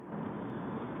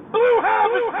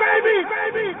Harvest,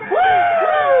 baby!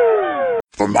 Woo!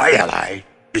 For my ally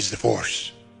is the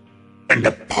Force, and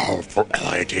a powerful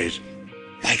ally it is.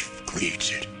 Life creates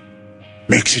it,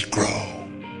 makes it grow.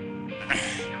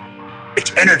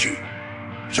 Its energy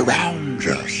surrounds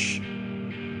us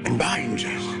and binds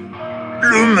us.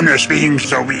 Luminous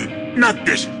beings are we, not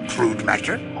this crude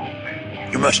matter.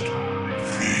 You must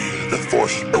feel the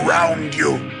Force around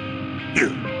you. Here,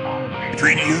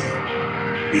 between you,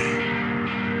 me,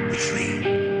 the tree,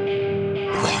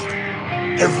 the rock,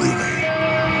 everywhere.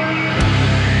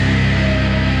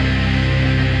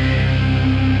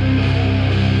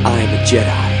 I am a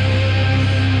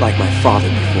Jedi, like my father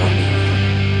before me.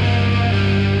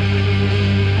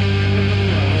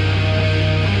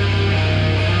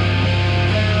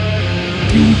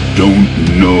 You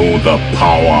don't know the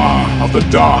power of the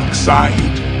dark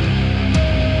side.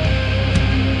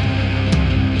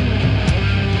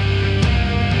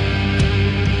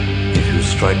 If you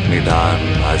strike me down,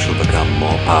 I shall become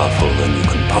more powerful than you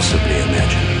can possibly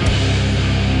imagine.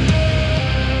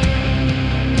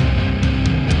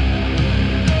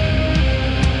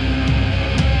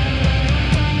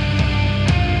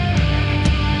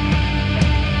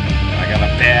 I got a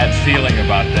bad feeling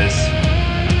about this.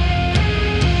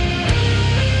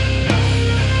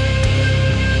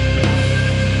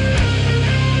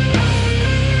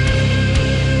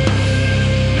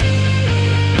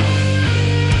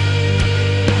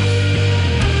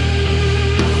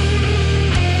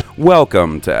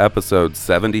 Welcome to episode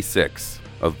 76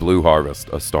 of Blue Harvest,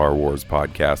 a Star Wars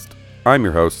podcast. I'm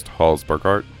your host, Halls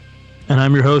Burkhart. And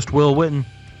I'm your host, Will Witten.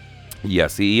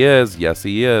 Yes, he is. Yes,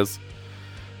 he is.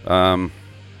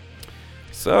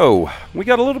 So, we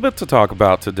got a little bit to talk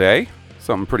about today.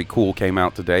 Something pretty cool came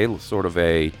out today. Sort of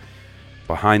a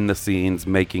behind-the-scenes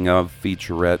making-of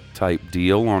featurette type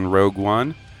deal on Rogue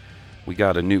One. We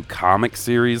got a new comic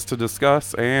series to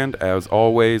discuss. And, as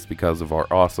always, because of our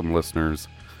awesome listeners,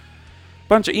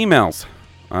 bunch of emails,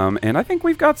 and I think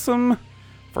we've got some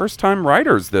first-time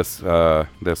writers this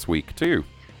week too.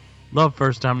 Love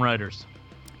first-time writers.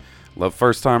 Love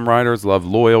first-time writers. Love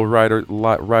loyal writers.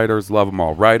 Love them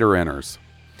all. Writer-inners.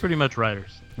 Pretty much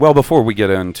writers. Well, before we get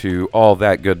into all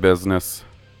that good business,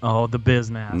 oh, the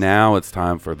business. Now it's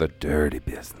time for the dirty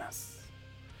business,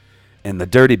 and the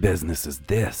dirty business is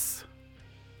this.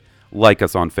 Like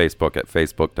us on Facebook at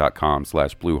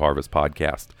facebook.com/Blue Harvest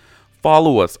Podcast.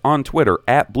 Follow us on Twitter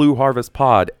at Blue Harvest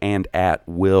Pod and at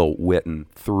Will Witten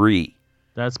 3.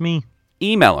 That's me.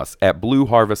 Email us at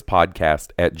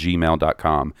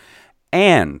blueharvestpodcast@gmail.com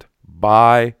and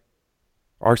buy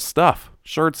our stuff,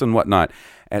 shirts and whatnot,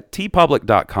 at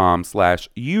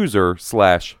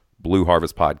tpublic.com/user/Blue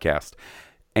Harvest Podcast.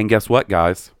 And guess what,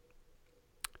 guys?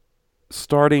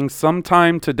 Starting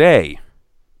sometime today,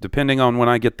 depending on when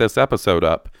I get this episode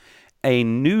up, a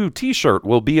new t-shirt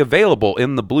will be available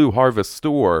in the Blue Harvest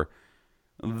store.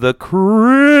 The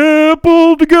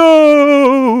Crippled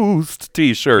Ghost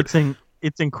t-shirt.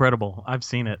 It's incredible. I've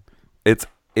seen it. It's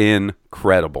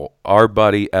incredible. Our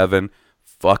buddy Evan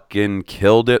fucking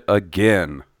killed it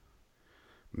again.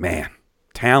 Man,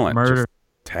 talent. Murder.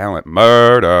 Talent.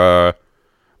 Murder.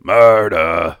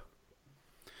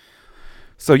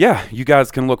 So yeah, you guys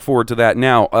can look forward to that.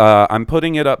 Now, I'm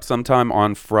putting it up sometime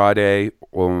on Friday.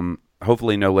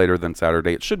 Hopefully no later than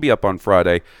Saturday. It should be up on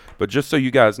Friday. But just so you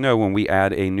guys know, when we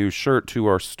add a new shirt to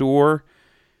our store,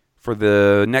 for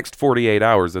the next 48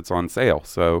 hours, it's on sale.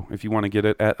 So if you want to get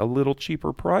it at a little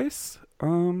cheaper price,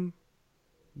 jump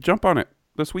on it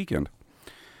this weekend.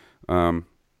 So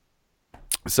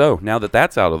now that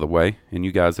that's out of the way, and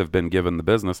you guys have been given the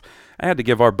business, I had to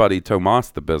give our buddy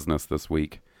Tomas the business this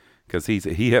week. Because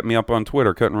he hit me up on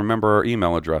Twitter, couldn't remember our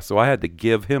email address, so I had to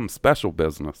give him special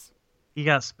business. He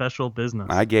got special business.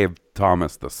 I gave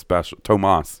Tomas the special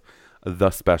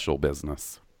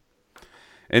business.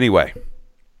 Anyway,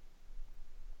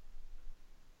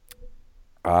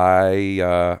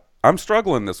 I'm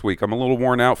struggling this week. I'm a little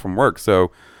worn out from work,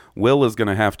 so Will is going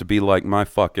to have to be like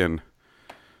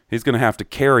he's going to have to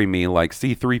carry me like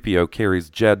C-3PO carries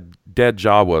dead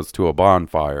Jawas to a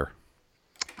bonfire.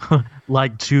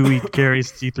 Like Chewie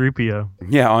carries C-3PO.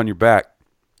 Yeah, on your back.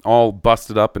 All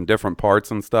busted up in different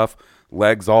parts and stuff.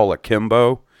 Legs all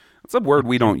akimbo. It's a word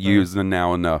we don't use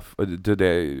enough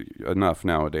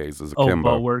nowadays is akimbo.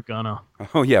 Oh, but we're gonna.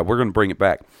 Oh, yeah, we're going to bring it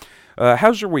back.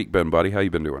 How's your week been, buddy? How you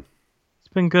been doing? It's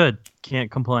been good. Can't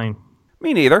complain.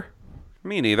 Me neither.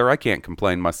 I can't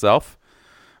complain myself.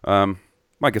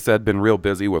 Like I said, been real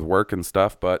busy with work and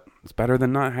stuff, but it's better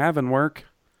than not having work.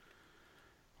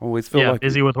 Always feel like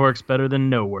busy with work's better than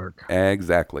no work.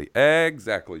 Exactly,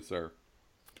 sir.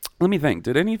 Let me think.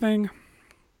 Did anything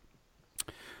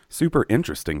super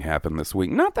interesting happened this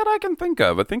week. Not that I can think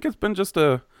of. I think it's been just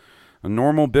a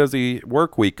normal busy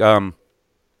work week. Have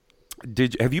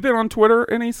you been on Twitter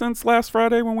any since last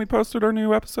Friday when we posted our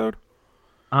new episode?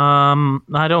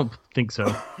 I don't think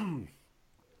so.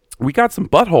 We got some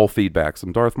butthole feedback,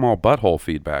 some Darth Maul butthole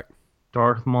feedback.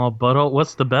 Darth Maul butthole.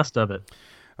 What's the best of it?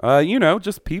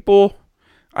 Just people.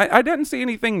 I didn't see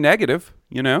anything negative.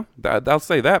 I'll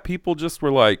say that people just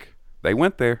were like, they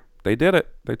went there, they did it,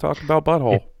 they talked about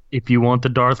butthole. If you want the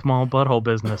Darth Maul butthole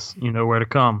business, you know where to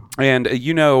come. And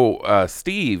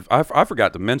Steve, I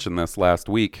forgot to mention this last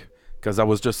week because I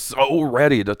was just so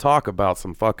ready to talk about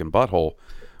some fucking butthole.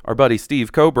 Our buddy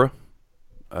Steve Cobra,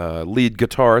 lead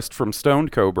guitarist from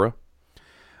Stoned Cobra,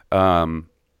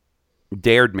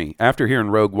 dared me after hearing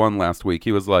Rogue One last week.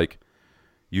 He was like,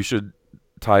 you should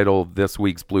title this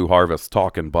week's Blue Harvest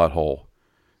Talking Butthole,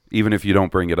 even if you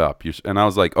don't bring it up. And I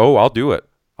was like, oh, I'll do it.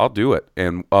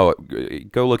 And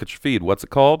go look at your feed. What's it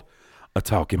called? A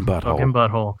Talking Butthole. Talking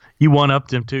Butthole. You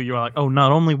one-upped him too. You're like, oh,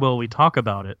 not only will we talk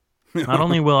about it, not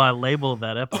only will I label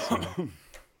that episode.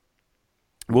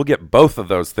 We'll get both of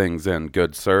those things in,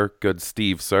 good sir, good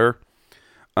Steve, sir.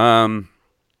 But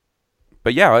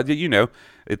yeah,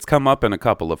 it's come up in a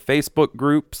couple of Facebook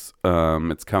groups.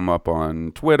 It's come up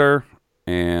on Twitter,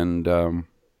 and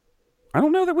I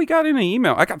don't know that we got any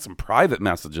email. I got some private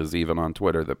messages even on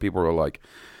Twitter that people were like,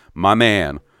 my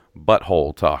man,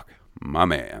 butthole talk, my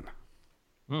man.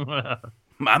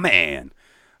 My man.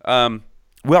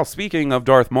 Well, speaking of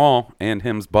Darth Maul and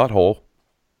him's butthole.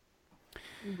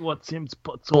 What's him's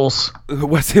buttholes?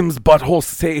 What's him's butthole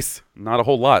says? Not a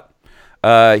whole lot.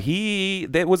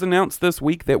 That was announced this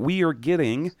week that we are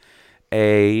getting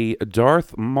a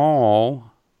Darth Maul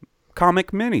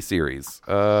comic miniseries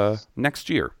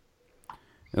next year.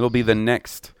 It'll be the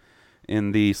next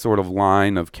in the sort of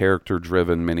line of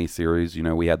character-driven miniseries.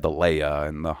 We had the Leia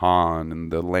and the Han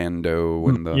and the Lando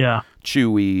and the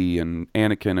Chewie and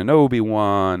Anakin and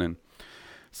Obi-Wan. And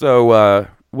so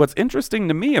what's interesting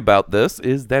to me about this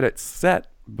is that it's set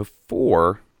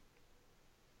before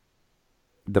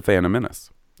The Phantom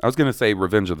Menace. I was going to say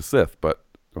Revenge of the Sith, but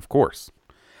of course.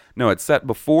 No, it's set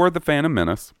before The Phantom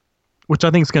Menace. Which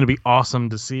I think is going to be awesome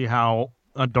to see how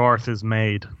a Darth is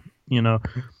made,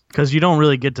 because you don't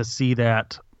really get to see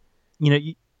that,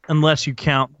 unless you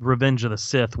count Revenge of the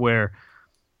Sith, I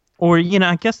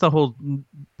guess the whole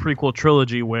prequel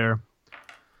trilogy where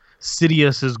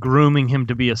Sidious is grooming him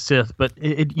to be a Sith, but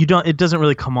it doesn't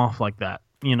really come off like that,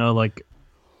 not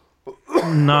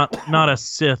a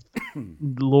Sith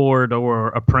lord or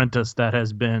apprentice that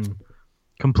has been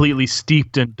completely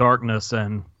steeped in darkness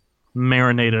and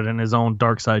marinated in his own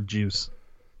dark side juice.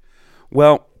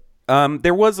 Well,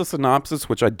 there was a synopsis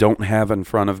which I don't have in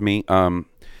front of me,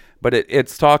 but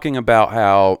it's talking about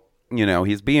how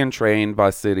he's being trained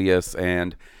by Sidious,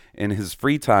 and in his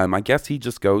free time, I guess he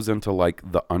just goes into like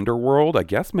the underworld. I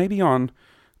guess maybe on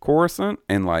Coruscant,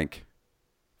 and like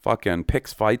fucking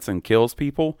picks fights and kills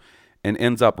people, and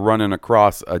ends up running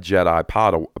across a Jedi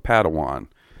Padawan,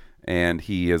 and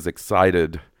he is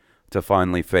excited to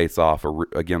finally face off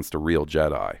against a real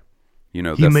Jedi. He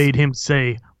made him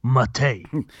say "Mate."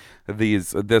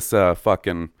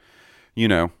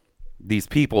 These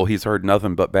people he's heard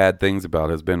nothing but bad things about,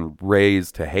 has been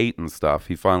raised to hate and stuff.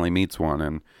 He finally meets one,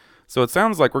 and so it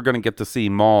sounds like we're going to get to see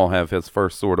Maul have his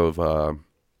first sort of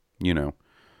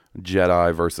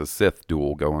Jedi versus Sith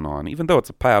duel going on. Even though it's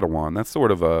a Padawan, that's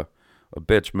sort of a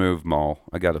bitch move, Maul.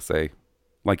 I gotta say,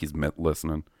 like he's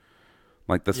listening.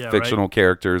 Like this fictional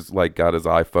character's like got his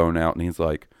iPhone out and he's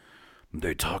like,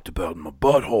 they talked about my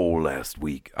butthole last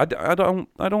week. I don't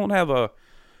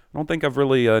think I've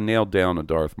really nailed down a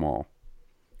Darth Maul.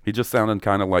 He just sounded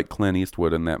kind of like Clint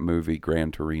Eastwood in that movie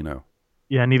Gran Torino.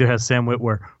 Yeah, neither has Sam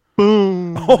Witwer.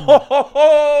 Boom.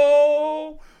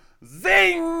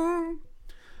 Zing.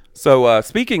 So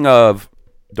speaking of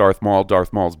Darth Maul's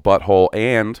butthole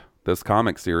and this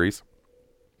comic series,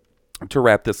 to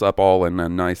wrap this up all in a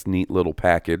nice, neat little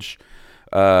package,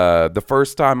 the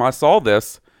first time I saw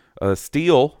this,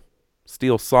 Steele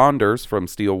Saunders from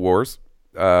Steel Wars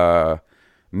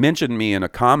mentioned me in a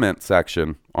comment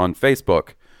section on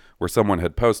Facebook where someone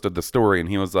had posted the story, and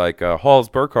he was like, Halls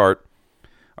Burkhart,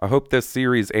 I hope this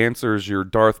series answers your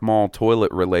Darth Maul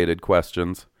toilet-related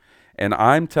questions. And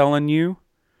I'm telling you,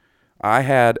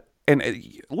 and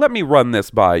let me run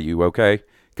this by you, okay?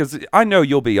 Because I know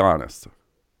you'll be honest.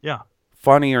 Yeah.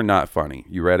 Funny or not funny.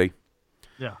 You ready?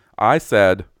 Yeah. I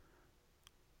said,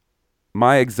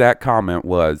 my exact comment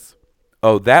was,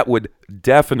 oh, that would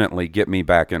definitely get me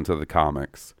back into the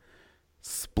comics.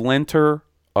 Splinter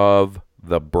of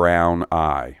the Brown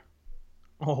Eye.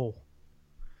 Oh.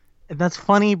 That's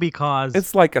funny because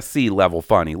It's like a C level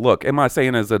funny. Look, am I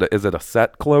saying is it a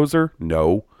set closer?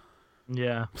 No.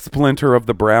 yeah, Splinter of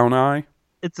the Brown Eye.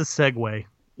 it's a segue.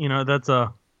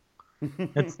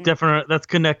 That's definite. That's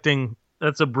connecting.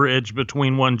 That's a bridge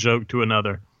between one joke to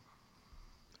another.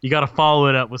 You got to follow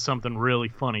it up with something really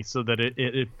funny so that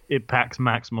it packs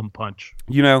maximum punch.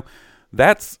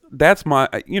 That's my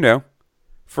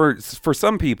for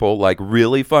some people, like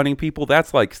really funny people,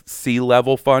 that's like C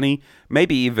level funny,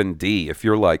 maybe even D if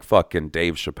you're like fucking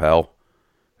Dave Chappelle,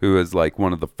 who is like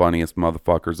one of the funniest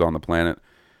motherfuckers on the planet.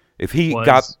 If he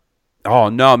oh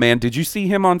no, man, did you see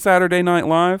him on Saturday Night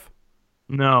Live?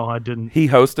 No, I didn't. He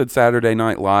hosted Saturday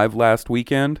Night Live last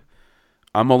weekend.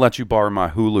 I'm going to let you borrow my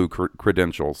Hulu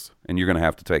credentials, and you're going to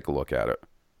have to take a look at it.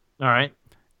 All right.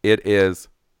 It is...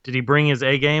 Did he bring his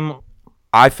A game?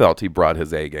 I felt he brought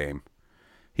his A game.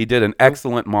 He did an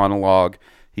excellent monologue.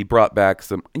 He brought back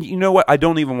some... You know what? I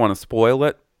don't even want to spoil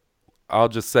it. I'll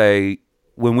just say,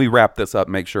 when we wrap this up,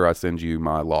 make sure I send you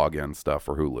my login stuff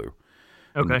for Hulu.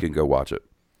 Okay. And you can go watch it.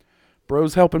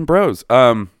 Bros helping bros.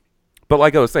 But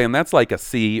like I was saying, that's like a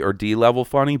C or D level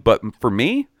funny. But for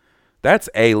me... That's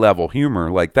A-level humor.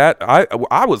 Like that,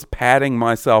 I was patting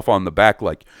myself on the back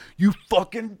like, you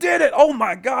fucking did it. Oh,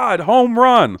 my God. Home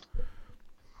run.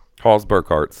 Halls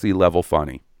Burkhart, C-level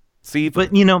funny. But,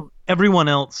 everyone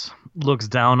else looks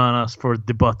down on us for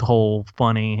the butthole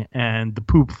funny and the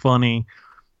poop funny.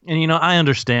 And, I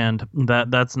understand that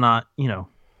that's not,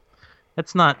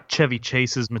 that's not Chevy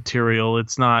Chase's material.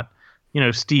 It's not,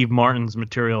 Steve Martin's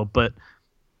material. But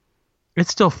it's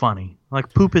still funny.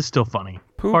 Like, poop is still funny.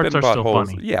 Poop Parts and are still buttholes.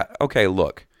 funny. Yeah. Okay.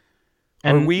 Look.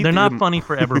 And they're not funny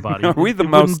for everybody. Are we the it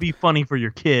most? Wouldn't be funny for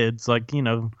your kids. Like,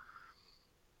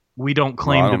 we don't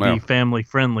claim to be family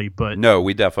friendly, but no,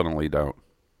 we definitely don't.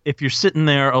 If you're sitting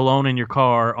there alone in your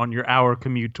car on your hour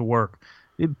commute to work,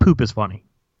 poop is funny.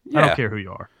 Yeah. I don't care who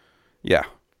you are. Yeah.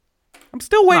 I'm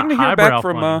still waiting to hear back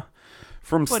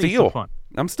from Steele.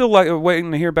 I'm still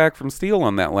waiting to hear back from Steele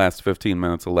on that last 15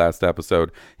 minutes of last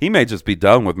episode. He may just be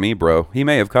done with me, bro. He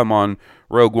may have come on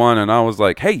Rogue One and I was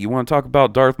like, hey, you want to talk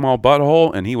about Darth Maul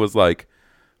butthole? And he was like,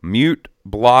 mute,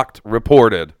 blocked,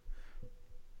 reported.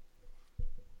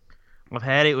 I've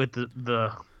had it with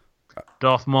the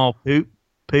Darth Maul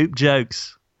poop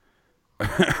jokes.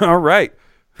 All right.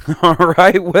 All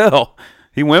right, well,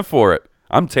 he went for it.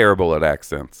 I'm terrible at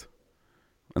accents.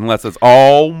 Unless it's,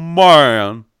 oh,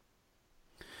 man.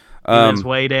 It's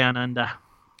way down under.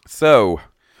 So,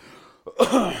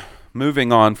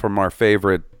 moving on from our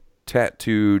favorite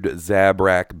tattooed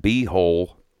Zabrak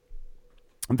beehole,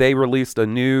 they released a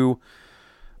new,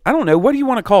 I don't know, what do you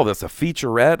want to call this? A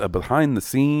featurette, a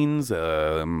behind-the-scenes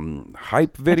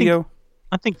hype video?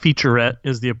 I think featurette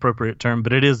is the appropriate term,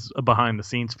 but it is a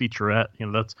behind-the-scenes featurette.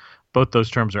 That's both those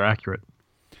terms are accurate.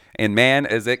 And man,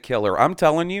 is it killer. I'm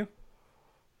telling you,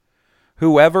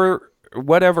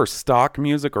 whatever stock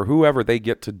music or whoever they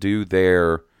get to do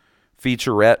their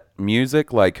featurette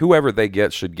music, like whoever they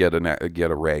get should get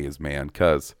a raise, man,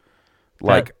 because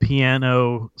like that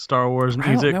piano Star Wars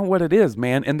music. I don't know what it is,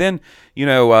 man. And then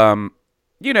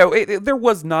there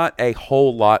was not a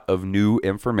whole lot of new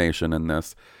information in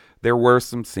this. There were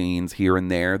some scenes here and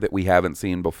there that we haven't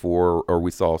seen before, or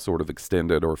we saw sort of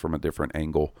extended or from a different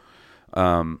angle.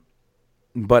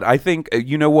 But I think,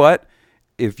 you know what?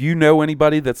 If you know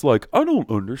anybody that's like, I don't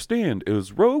understand,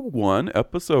 is Rogue One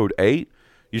Episode 8?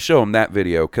 You show them that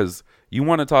video, because you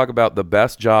want to talk about the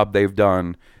best job they've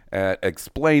done at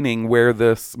explaining where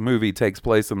this movie takes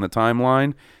place in the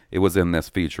timeline. It was in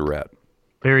this featurette.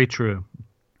 Very true.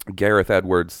 Gareth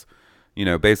Edwards,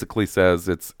 basically says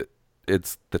it's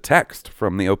the text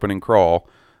from the opening crawl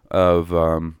of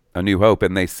A New Hope,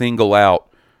 and they single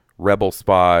out rebel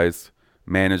spies,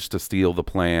 manage to steal the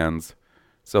plans.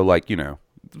 So,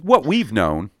 what we've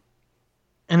known.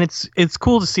 And it's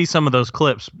cool to see some of those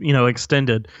clips,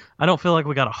 extended. I don't feel like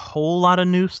we got a whole lot of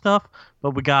new stuff,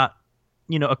 but we got,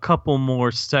 a couple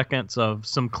more seconds of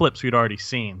some clips we'd already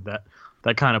seen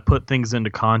that kind of put things into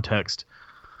context.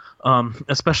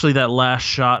 Especially that last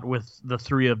shot with the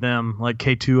three of them, like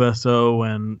K2SO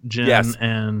and Jin, yes.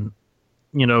 And,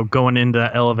 going into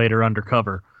that elevator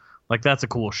undercover. Like, that's a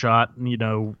cool shot,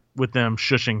 with them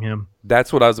shushing him.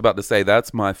 That's what I was about to say.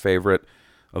 That's my favorite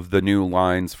of the new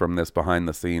lines from this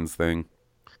behind-the-scenes thing.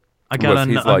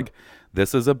 He's like,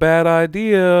 this is a bad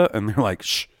idea. And they're like,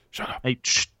 shh, shut up. Hey,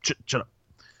 shut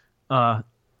up.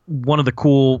 One of the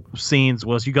cool scenes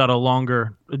was you got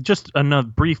just another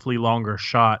briefly longer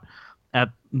shot at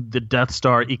the Death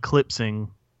Star eclipsing,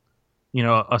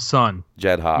 a sun.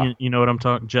 Jedha. You know what I'm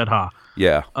talking? Jedha.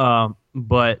 Yeah.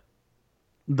 But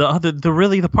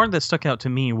the part that stuck out to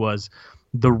me was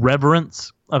the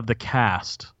reverence of the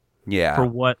cast Yeah. for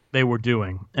what they were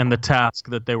doing and the task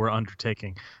that they were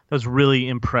undertaking. That was really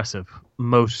impressive,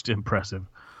 most impressive.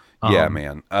 Yeah,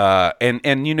 man.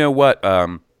 And you know what?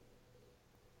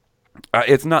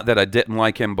 It's not that I didn't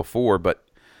like him before, but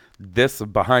this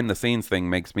behind the scenes thing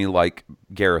makes me like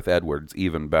Gareth Edwards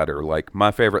even better. Like,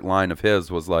 my favorite line of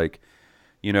his was like,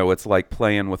 it's like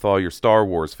playing with all your Star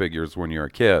Wars figures when you're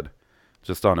a kid,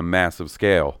 just on a massive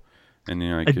scale. And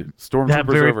like,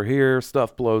 stormtroopers over here,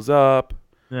 stuff blows up.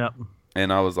 Yeah.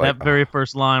 And I was like, that very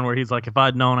first line where he's like, if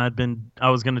I'd known I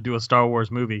was going to do a Star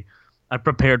Wars movie, I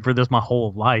prepared for this my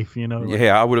whole life,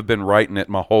 Yeah, I would have been writing it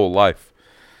my whole life.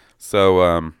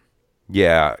 So,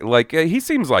 yeah, like, he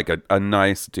seems like a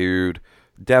nice dude.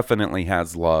 Definitely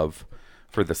has love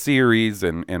for the series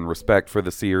and respect for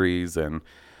the series. And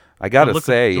I gotta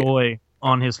say, joy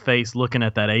on his face looking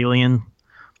at that alien.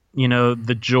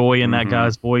 The joy in that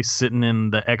guy's voice sitting in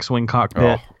the X-wing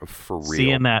cockpit. Oh, for real.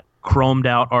 Seeing that chromed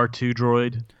out R2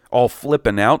 droid. All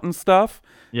flipping out and stuff.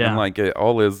 Yeah. And like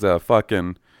all his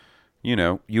fucking,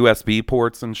 USB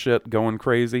ports and shit going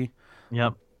crazy.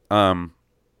 Yep.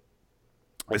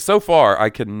 So far, I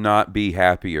could not be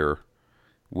happier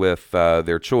with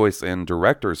their choice in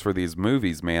directors for these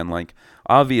movies, man. Like,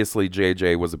 obviously,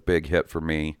 JJ was a big hit for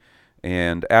me.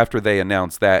 And after they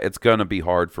announced that, it's going to be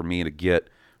hard for me to get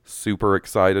super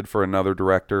excited for another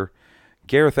director.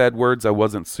 Gareth Edwards, I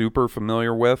wasn't super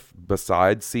familiar with,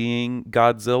 besides seeing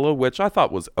Godzilla, which I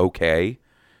thought was okay,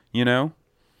 Yeah.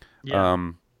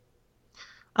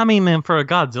 I mean, man, for a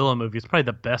Godzilla movie, it's probably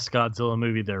the best Godzilla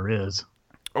movie there is.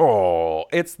 Oh,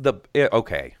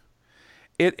 okay.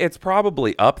 It's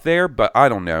probably up there, but I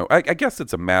don't know. I guess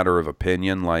it's a matter of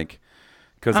opinion, like,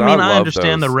 because I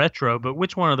understand the retro, but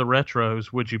which one of the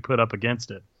retros would you put up against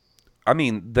it? I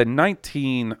mean,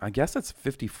 I guess it's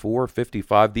 54,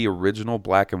 55. The original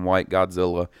black and white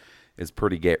Godzilla is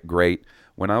pretty great.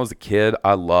 When I was a kid,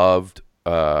 I loved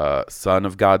Son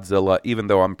of Godzilla, even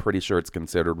though I'm pretty sure it's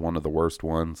considered one of the worst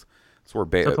ones. Is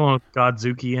that the one with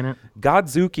Godzuki in it?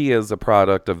 Godzuki is a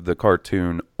product of the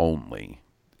cartoon only.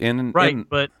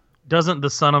 But doesn't the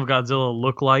Son of Godzilla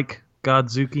look like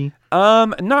Godzuki?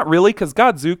 Not really, because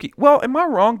Godzuki... Well, am I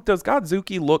wrong? Does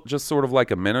Godzuki look just sort of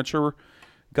like a miniature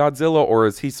Godzilla, or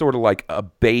is he sort of like a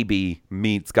baby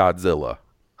meets Godzilla?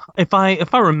 If I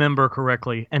remember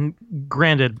correctly, and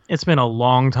granted, it's been a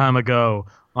long time ago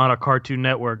on a Cartoon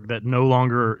Network that no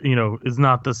longer, is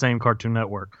not the same Cartoon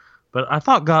Network. But I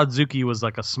thought Godzuki was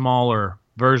like a smaller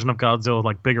version of Godzilla with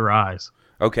like bigger eyes.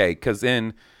 Okay, because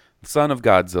in Son of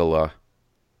Godzilla,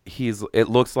 it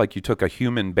looks like you took a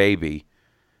human baby,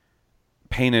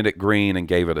 painted it green, and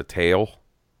gave it a tail.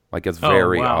 Like, it's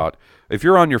very odd. If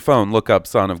you're on your phone, look up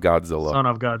Son of Godzilla. Son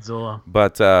of Godzilla.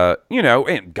 But,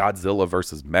 and Godzilla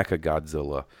versus Mecha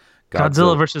Godzilla.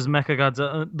 Godzilla versus Mecha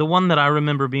Godzilla. The one that I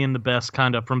remember being the best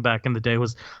kind of from back in the day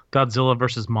was Godzilla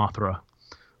versus Mothra.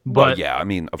 But well, yeah, I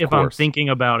mean, of course. If I'm thinking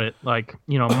about it, like,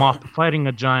 Moth fighting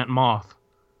a giant moth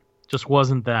just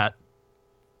wasn't that,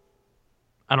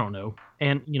 I don't know.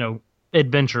 And,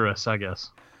 adventurous, I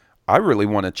guess. I really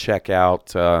want to check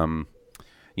out,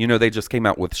 they just came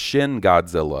out with Shin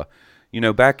Godzilla.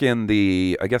 Back in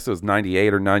I guess it was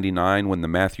 98 or 99 when the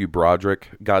Matthew Broderick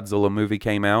Godzilla movie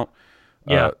came out.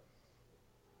 Yeah.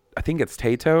 I think it's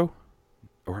Toho,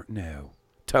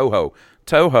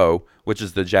 Toho, which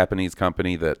is the Japanese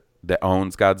company that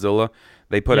owns Godzilla.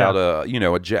 They put out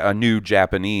a new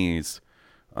Japanese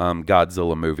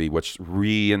Godzilla movie, which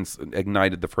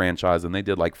reignited the franchise, and they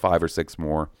did like 5 or 6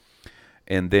 more.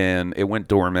 And then it went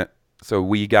dormant. So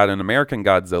we got an American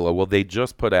Godzilla. Well, they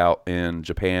just put out in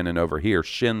Japan and over here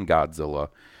Shin Godzilla,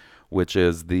 which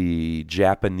is the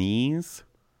Japanese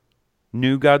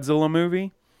new Godzilla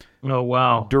movie. Oh,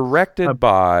 wow. Directed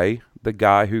by the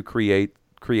guy who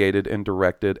created and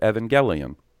directed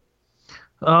Evangelion.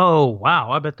 Oh,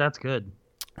 wow. I bet that's good.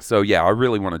 So, yeah, I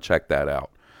really want to check that out.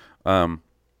 I'm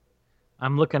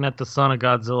looking at the Son of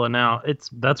Godzilla now.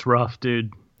 That's rough,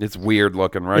 dude. It's weird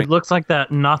looking, right? It looks like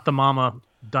that Not the Mama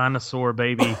dinosaur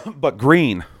baby. But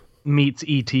green. Meets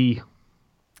E.T.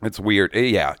 It's weird.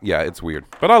 Yeah, it's weird.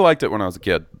 But I liked it when I was a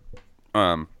kid.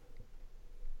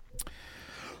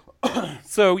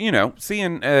 So,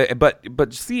 seeing,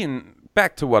 but seeing,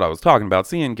 back to what I was talking about,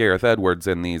 seeing Gareth Edwards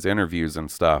in these interviews and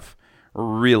stuff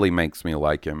really makes me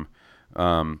like him.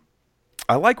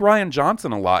 I like Rian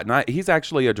Johnson a lot, and he's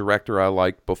actually a director I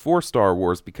liked before Star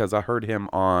Wars because I heard him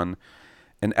on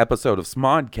an episode of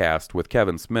Smodcast with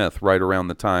Kevin Smith right around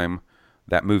the time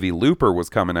that movie Looper was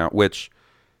coming out, which,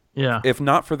 if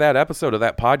not for that episode of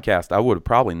that podcast, I would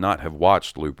probably not have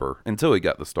watched Looper until he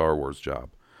got the Star Wars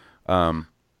job.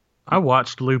 I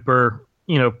watched Looper,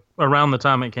 around the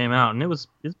time it came out, and it's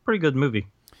a pretty good movie.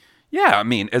 Yeah, I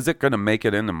mean, is it going to make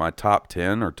it into my top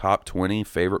 10 or top 20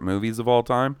 favorite movies of all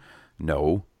time?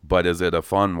 No. But is it a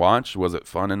fun watch? Was it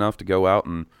fun enough to go out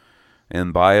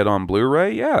and buy it on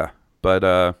Blu-ray? Yeah.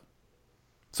 But,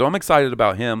 so I'm excited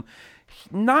about him.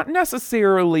 Not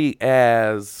necessarily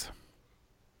as,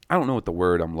 I don't know what the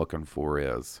word I'm looking for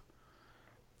is.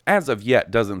 As of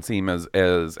yet, doesn't seem as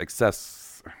I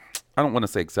don't want to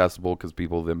say accessible because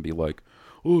people then be like,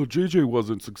 oh, JJ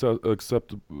wasn't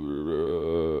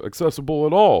accessible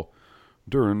at all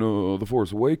during The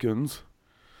Force Awakens,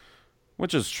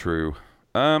 which is true.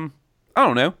 I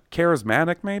don't know,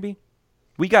 charismatic maybe.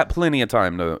 We got plenty of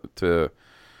time to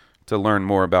learn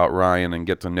more about Ryan and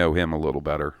get to know him a little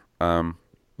better.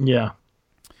 Yeah,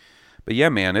 but yeah,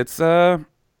 man, it's oh,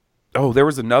 there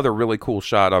was another really cool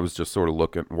shot. I was just sort of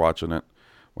watching it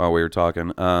while we were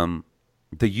talking.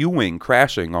 The U-wing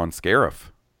crashing on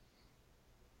Scarif.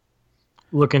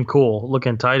 Looking cool,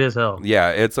 looking tight as hell. Yeah,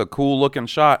 it's a cool looking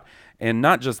shot. And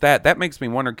not just that, that makes me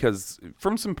wonder, because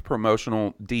from some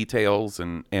promotional details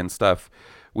and stuff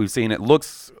we've seen, it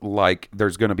looks like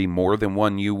there's going to be more than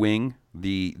one U-wing.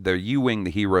 The U-wing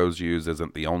the heroes use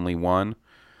isn't the only one.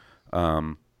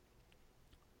 And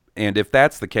if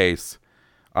that's the case,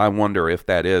 I wonder if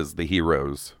that is the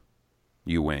heroes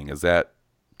U-wing. Is that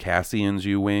Cassian's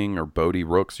U-wing or Bodhi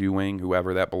Rook's U-wing,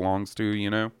 whoever that belongs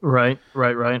to, Right.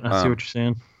 I see what you're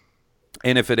saying.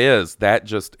 And if it is, that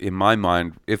just, in my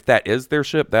mind, if that is their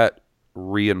ship, that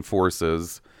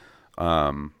reinforces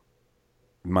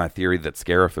my theory that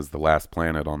Scarif is the last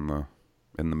planet in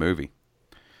the movie.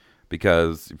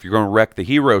 Because if you're going to wreck the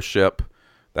hero ship,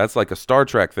 that's like a Star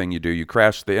Trek thing you do. You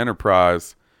crash the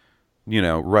Enterprise,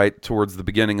 right towards the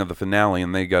beginning of the finale,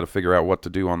 and they got to figure out what to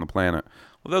do on the planet.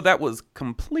 Although that was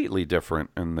completely different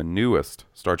in the newest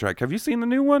Star Trek. Have you seen the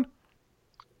new one?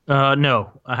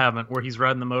 No, I haven't. Where he's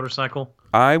riding the motorcycle?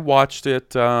 I watched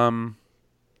it last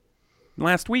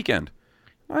weekend.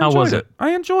 How was it? I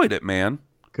enjoyed it, man.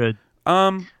 Good.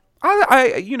 I'm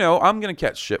gonna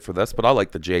catch shit for this, but I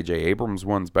like the J.J. Abrams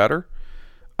ones better.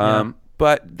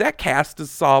 But that cast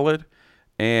is solid,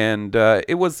 and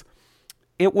it was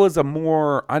a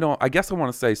more, I guess I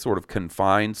want to say sort of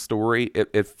confined story.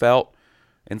 It felt,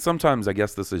 and sometimes I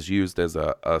guess this is used as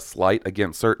a slight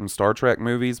against certain Star Trek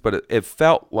movies, but it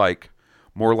felt like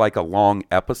more like a long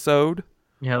episode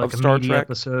like of Star Trek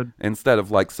episode, instead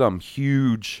of like some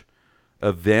huge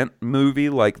event movie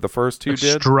like the first two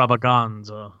did.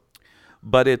 Extravaganza.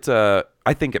 But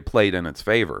I think it played in its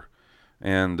favor.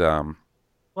 And well,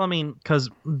 I mean, because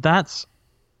that's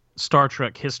Star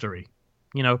Trek history.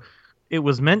 It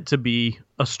was meant to be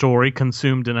a story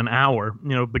consumed in an hour,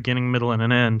 beginning, middle, and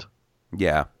an end.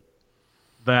 Yeah.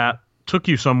 That took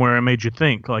you somewhere and made you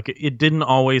think. Like, it didn't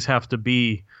always have to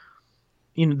be,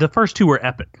 the first two were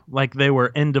epic. Like, they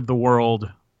were end of the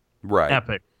world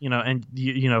epic, and,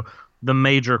 the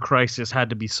major crisis had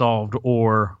to be solved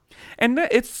or... And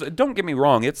don't get me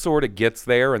wrong, it sort of gets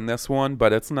there in this one,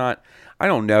 but it's not, I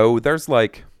don't know, there's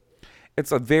like,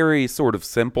 it's a very sort of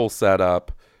simple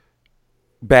setup.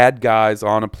 Bad guys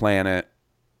on a planet.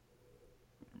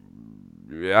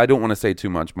 I don't want to say too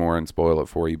much more and spoil it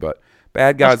for you, but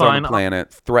bad guys on a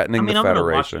planet threatening the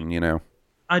Federation,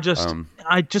 I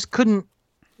just couldn't,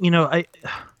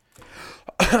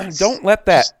 don't let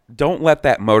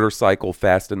that motorcycle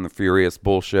Fast and the Furious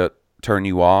bullshit turn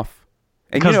you off.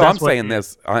 And I'm saying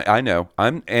this, I know.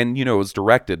 It was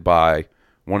directed by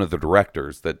one of the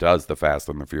directors that does the Fast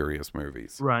and the Furious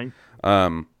movies. Right.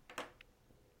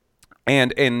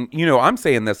 And I'm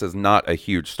saying this as not a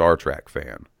huge Star Trek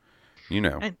fan.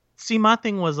 And see, my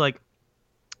thing was like,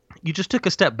 you just took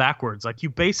a step backwards. Like, you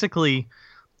basically,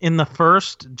 in the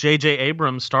first J.J.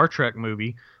 Abrams Star Trek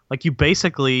movie, like, you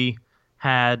basically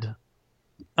had,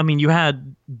 you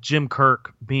had Jim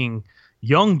Kirk being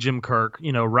young Jim Kirk,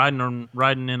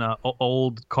 riding in a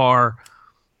old car,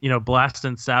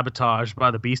 blasting Sabotage by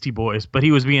the Beastie Boys, but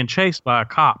he was being chased by a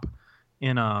cop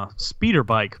in a speeder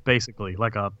bike, basically,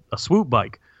 like a swoop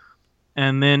bike.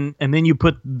 And then you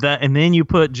put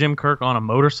Jim Kirk on a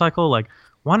motorcycle. Like,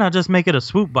 why not just make it a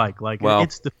swoop bike? Like,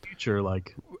 it's the future.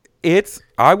 Like,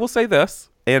 I will say this,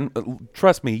 and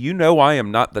trust me, I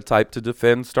am not the type to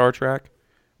defend Star Trek.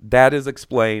 That is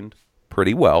explained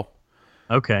pretty well.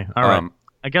 Okay, all right.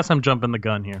 I guess I'm jumping the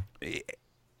gun here.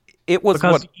 It was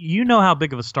because you know how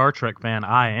big of a Star Trek fan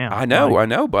I am. I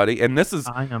know, buddy. And this is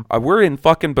we're in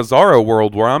fucking Bizarro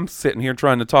world where I'm sitting here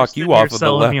trying to talk you off of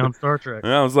the left. Me on Star Trek.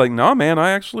 And I was like, no, man,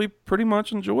 I actually pretty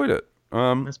much enjoyed it.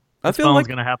 This I feel like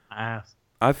gonna have my ass.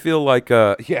 I feel like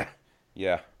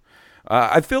yeah.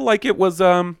 I feel like it was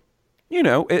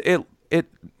it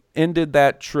ended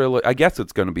that trilogy. I guess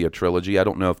it's going to be a trilogy. I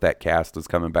don't know if that cast is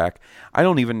coming back. I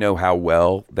don't even know how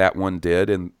well that one did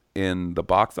in the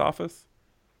box office.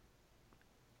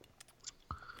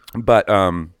 But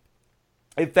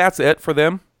if that's it for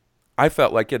them, I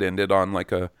felt like it ended on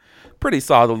like a pretty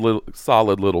solid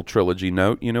little trilogy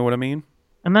note. You know what I mean?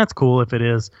 And that's cool if it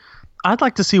is. I'd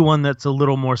like to see one that's a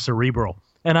little more cerebral.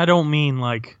 And I don't mean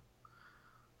like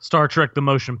Star Trek the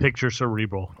Motion Picture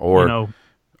cerebral.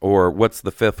 Or what's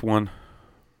the fifth one?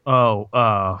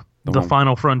 The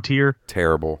Final Frontier.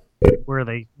 Terrible. Where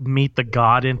they meet the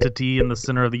God entity in the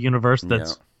center of the universe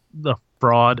that's the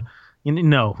fraud.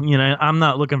 I'm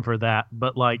not looking for that,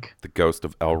 but like the ghost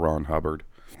of L. Ron Hubbard.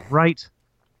 Right.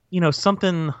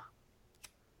 Something,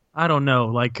 I don't know,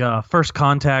 like First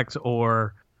Contact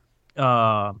or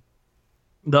The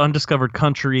Undiscovered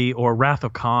Country or Wrath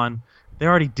of Khan. They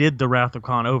already did the Wrath of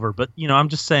Khan over, but I'm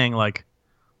just saying, like,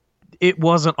 it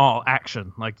wasn't all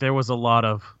action. Like, there was a lot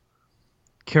of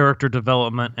character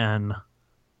development and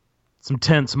some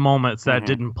tense moments that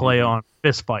didn't play on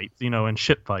fist fights, and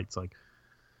shit fights. Like,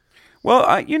 well,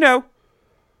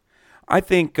 I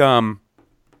think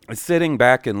sitting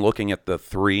back and looking at the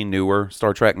 3 newer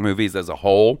Star Trek movies as a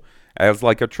whole, as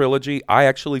like a trilogy, I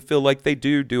actually feel like they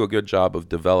do a good job of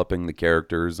developing the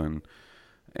characters and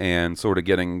sort of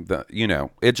getting the,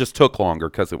 it just took longer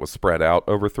because it was spread out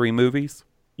over 3 movies.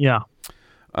 Yeah.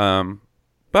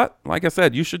 But like I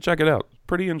said, you should check it out.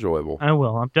 Pretty enjoyable. I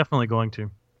will. I'm definitely going to.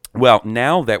 Well,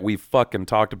 now that we've fucking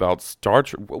talked about Star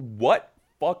Trek, what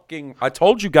fucking... I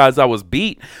told you guys I was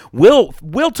beat. Will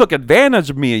took advantage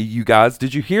of me, you guys.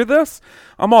 Did you hear this?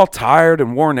 I'm all tired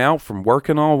and worn out from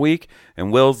working all week,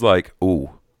 and Will's like, ooh,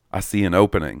 I see an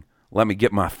opening. Let me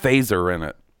get my phaser in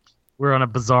it. We're on a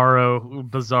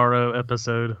bizarro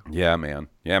episode. Yeah, man.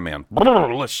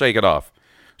 Let's shake it off.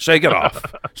 Shake it off.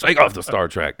 Shake off the Star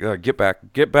Trek. Get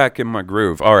back in my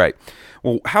groove. All right.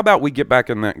 Well, how about we get back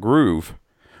in that groove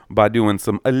by doing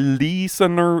some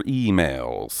listener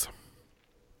emails.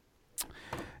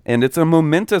 And it's a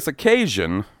momentous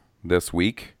occasion this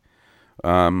week.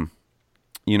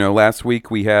 Last week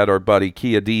we had our buddy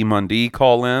Kia D. Mundy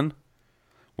call in.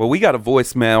 Well, we got a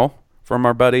voicemail from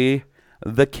our buddy,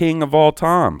 the King of All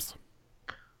Toms.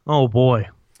 Oh, boy.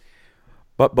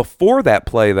 But before that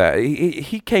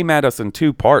he came at us in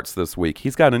 2 parts this week.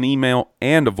 He's got an email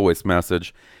and a voice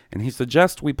message, and he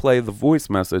suggests we play the voice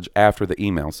message after the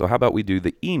email. So how about we do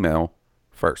the email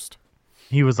first?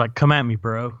 He was like, come at me,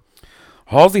 bro.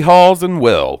 Halsey Halls and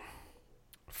Will.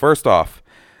 First off,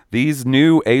 these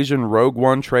new Asian Rogue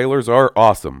One trailers are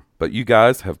awesome, but you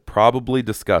guys have probably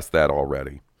discussed that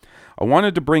already. I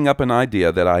wanted to bring up an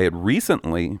idea that I had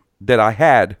recently.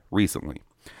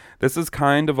 This is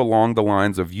kind of along the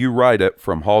lines of You Write It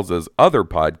from Halsey's other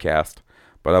podcast,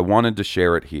 but I wanted to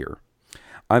share it here.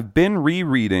 I've been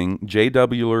rereading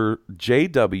J.W.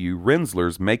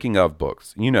 Rinsler's making of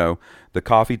books. The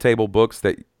coffee table books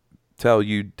that tell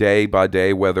you day by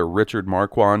day whether Richard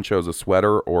Marquand chose a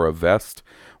sweater or a vest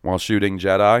while shooting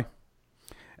Jedi.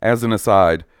 As an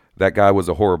aside, that guy was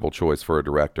a horrible choice for a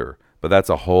director, but that's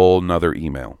a whole nother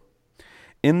email.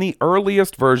 In the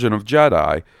earliest version of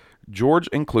Jedi, George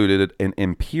included an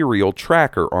Imperial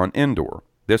tracker on Endor.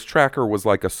 This tracker was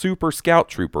like a super scout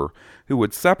trooper who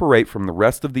would separate from the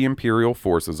rest of the Imperial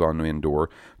forces on Endor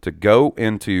to go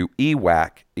into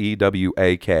EWAK,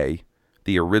 E-W-A-K,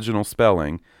 the original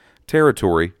spelling,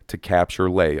 territory to capture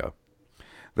Leia.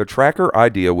 The tracker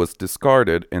idea was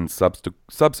discarded in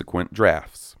subsequent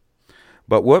drafts.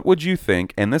 But what would you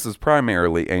think, and this is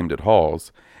primarily aimed at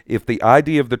Halls, if the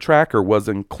idea of the tracker was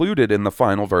included in the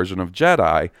final version of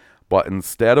Jedi, but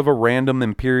instead of a random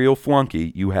Imperial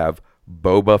flunky, you have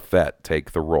Boba Fett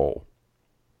take the role?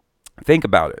 Think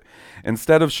about it.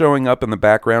 Instead of showing up in the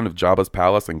background of Jabba's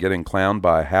palace and getting clowned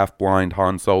by a half-blind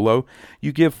Han Solo,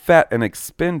 you give Fett an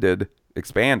expanded,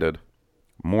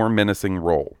 more menacing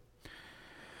role.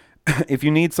 If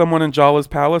you need someone in Jabba's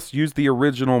palace, use the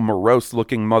original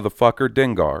morose-looking motherfucker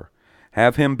Dengar.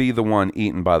 Have him be the one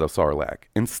eaten by the Sarlacc.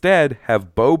 Instead,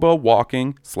 have Boba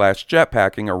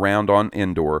walking/jetpacking around on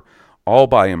Endor all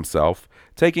by himself,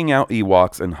 taking out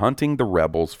Ewoks and hunting the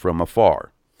rebels from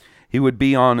afar. He would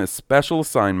be on a special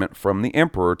assignment from the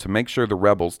Emperor to make sure the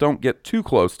rebels don't get too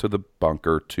close to the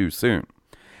bunker too soon.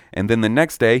 And then the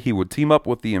next day, he would team up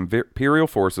with the Imperial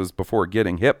forces before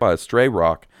getting hit by a stray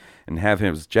rock and have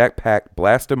his jetpack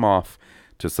blast him off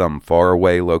to some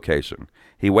faraway location.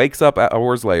 He wakes up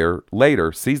hours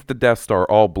later, sees the Death Star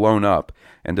all blown up,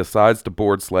 and decides to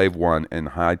board Slave One and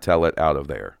hightail it out of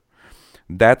there.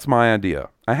 That's my idea.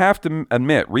 I have to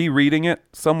admit, rereading it,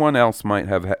 someone else might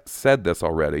have said this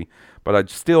already, but I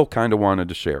still kind of wanted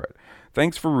to share it.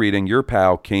 Thanks for reading. Your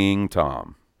pal, King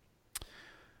Tom.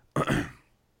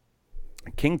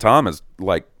 King Tom is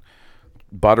like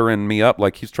buttering me up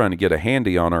like he's trying to get a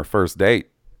handy on our first date.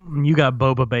 You got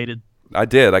boba baited. I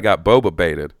did. I got boba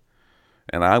baited.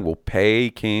 And I will pay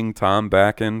King Tom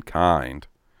back in kind.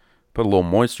 Put a little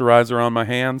moisturizer on my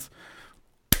hands.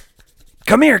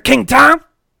 Come here, King Tom.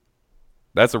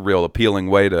 That's a real appealing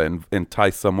way to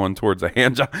entice someone towards a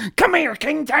hand job. Come here,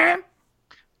 King Tom.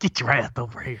 Get your ass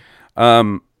over here.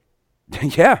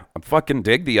 Yeah, I fucking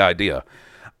dig the idea.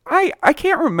 I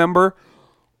can't remember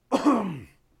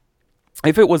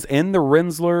if it was in the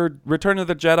Rinsler Return of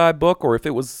the Jedi book or if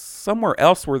it was somewhere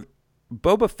else where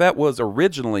Boba Fett was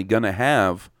originally going to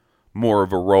have more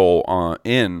of a role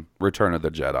in Return of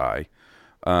the Jedi.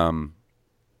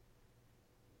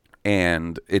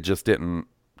 And it just didn't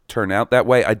turn out that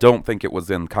way. I don't think it was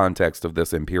in context of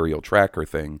this Imperial Tracker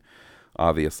thing,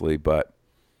 obviously. But,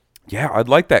 yeah, I'd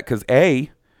like that because,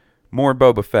 A, more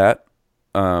Boba Fett.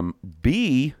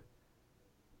 B,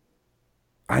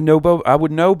 I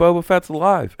would know Boba Fett's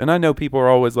alive. And I know people are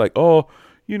always like, oh,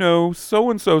 you know,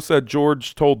 so-and-so said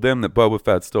George told them that Boba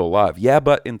Fett's still alive. Yeah,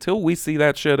 but until we see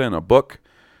that shit in a book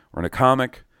or in a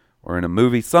comic or in a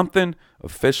movie, something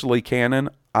officially canon,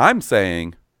 I'm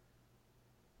saying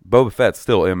Boba Fett's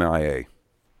still MIA.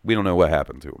 We don't know what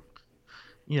happened to him.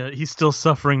 Yeah, he's still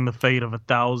suffering the fate of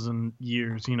 1,000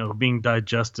 years, being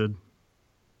digested.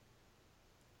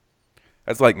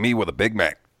 That's like me with a Big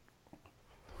Mac.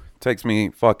 Takes me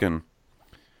fucking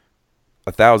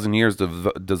 1,000 years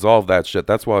to dissolve that shit.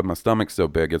 That's why my stomach's so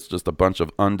big. It's just a bunch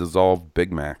of undissolved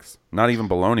Big Macs. Not even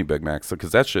bologna Big Macs,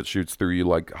 because that shit shoots through you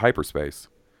like hyperspace.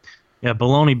 Yeah,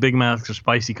 bologna Big Macs are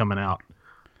spicy coming out.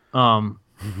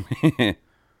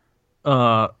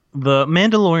 The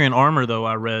Mandalorian armor, though,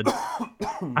 I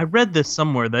read this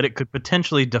somewhere that it could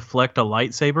potentially deflect a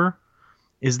lightsaber.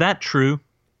 Is that true?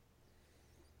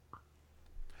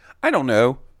 I don't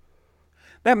know.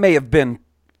 That may have been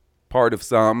part of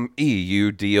some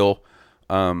EU deal.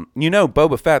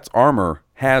 Boba Fett's armor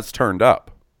has turned up,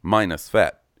 minus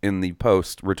Fett, in the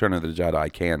post-Return of the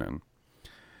Jedi canon.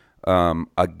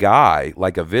 A guy,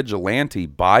 like a vigilante,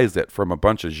 buys it from a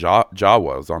bunch of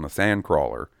Jawas on a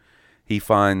sandcrawler. He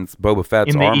finds Boba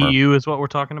Fett's armor. In the EU is what we're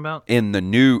talking about? In the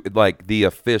new, like the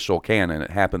official canon. It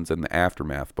happens in the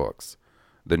Aftermath books.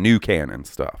 The new canon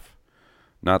stuff.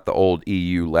 Not the old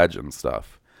EU legend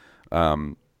stuff.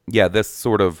 This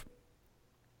sort of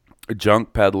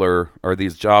junk peddler, or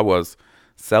these Jawas,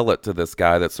 sell it to this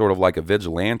guy that's sort of like a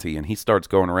vigilante, and he starts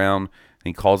going around, and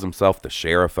he calls himself the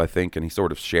sheriff, I think, and he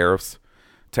sort of sheriffs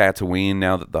Tatooine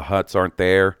now that the Hutts aren't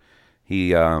there.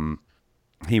 He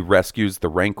rescues the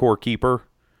Rancor keeper,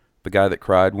 the guy that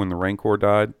cried when the Rancor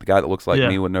died, the guy that looks like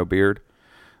me with no beard.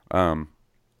 Yeah,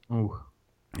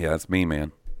 that's me,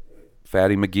 man.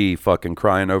 Fatty McGee fucking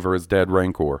crying over his dead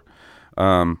Rancor.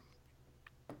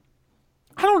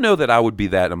 I don't know that I would be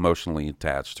that emotionally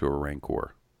attached to a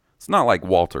Rancor. It's not like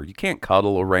Walter. You can't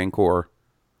cuddle a Rancor.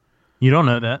 You don't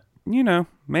know that.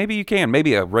 Maybe you can.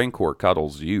 Maybe a Rancor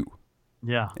cuddles you.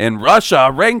 Yeah. In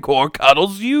Russia, Rancor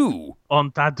cuddles you.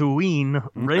 On Tatooine,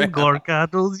 Rancor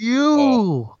cuddles you.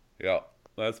 Oh, yeah,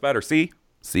 that's better. See?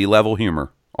 Sea level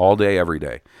humor. All day, every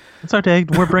day. It's okay.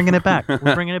 We're bringing it back.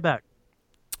 We're bringing it back.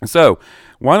 So,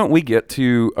 why don't we get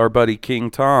to our buddy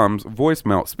King Tom's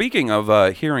voicemail? Speaking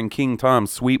of hearing King Tom's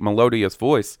sweet, melodious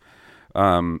voice,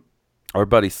 our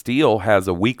buddy Steele has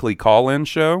a weekly call-in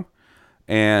show.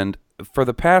 And for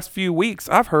the past few weeks,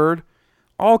 I've heard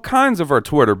all kinds of our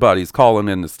Twitter buddies calling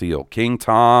in to Steele. King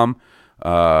Tom,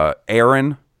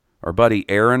 Aaron, our buddy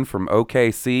Aaron from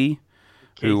OKC,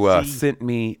 who sent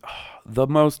me the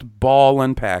most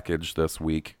ballin' package this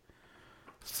week.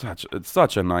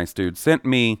 Such a nice dude. Sent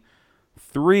me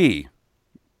 3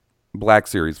 Black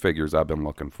Series figures I've been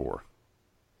looking for.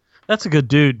 That's a good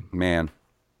dude. Man,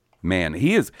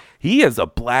 he is a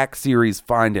Black Series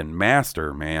finding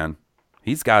master, man.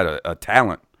 He's got a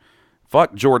talent.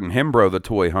 Fuck Jordan Hembro, the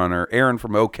toy hunter. Aaron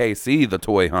from OKC, the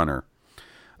toy hunter.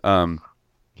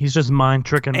 He's just mind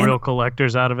tricking real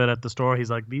collectors out of it at the store.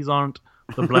 He's like, these aren't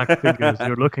the black figures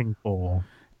you're looking for.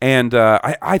 And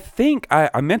I think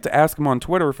I meant to ask him on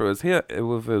Twitter if it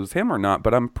was him or not,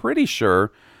 but I'm pretty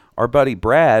sure our buddy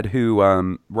Brad,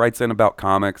 who writes in about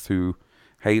comics, who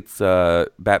hates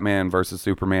Batman versus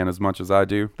Superman as much as I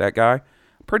do, that guy,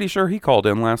 pretty sure he called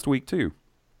in last week too.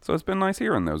 So it's been nice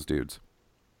hearing those dudes.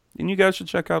 And you guys should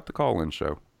check out the call-in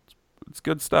show. It's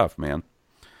good stuff, man.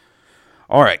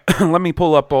 All right, let me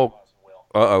pull up all...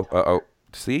 Uh-oh.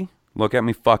 See? Look at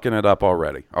me fucking it up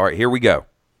already. All right, here we go.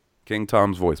 King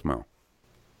Tom's voicemail.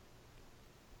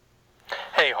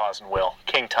 Hey, Hawes and Will.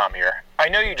 King Tom here. I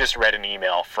know you just read an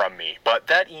email from me, but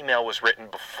that email was written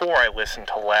before I listened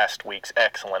to last week's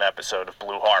excellent episode of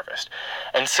Blue Harvest.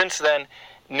 And since then,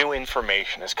 new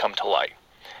information has come to light.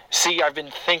 See, I've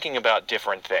been thinking about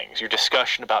different things. Your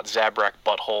discussion about Zabrak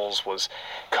buttholes was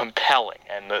compelling,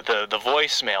 and the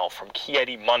voicemail from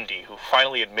Kieti Mundi, who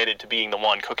finally admitted to being the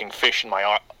one cooking fish in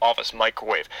my office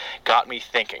microwave, got me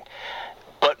thinking.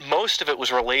 But most of it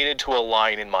was related to a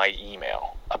line in my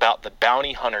email about the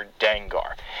bounty hunter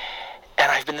Dengar.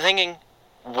 And I've been thinking,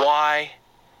 why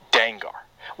Dengar?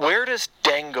 Where does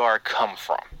Dengar come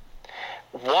from?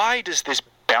 Why does this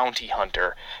bounty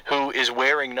hunter, who is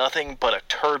wearing nothing but a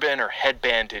turban or head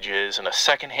bandages and a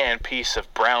second-hand piece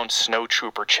of brown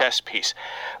snowtrooper chest piece,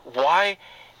 why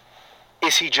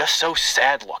is he just so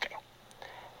sad-looking?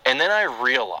 And then I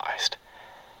realized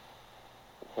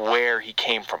where he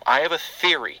came from. I have a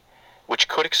theory which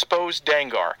could expose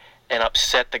Dengar and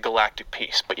upset the galactic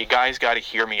peace, but you guys got to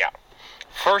hear me out.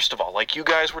 First of all, like you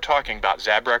guys were talking about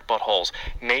Zabrak buttholes,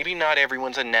 maybe not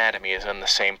everyone's anatomy is in the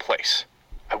same place.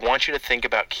 I want you to think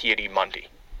about Kieti Mundi.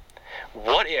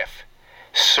 What if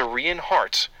Syrian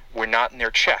hearts were not in their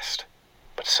chest,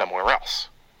 but somewhere else?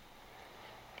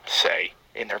 Say,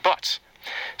 in their butts.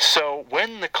 So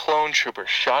when the clone troopers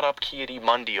shot up Kieti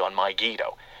Mundi on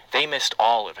Mygeeto, they missed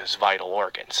all of his vital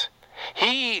organs.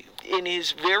 He, in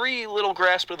his very little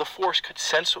grasp of the Force, could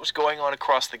sense what was going on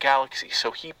across the galaxy,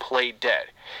 so he played dead.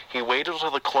 He waited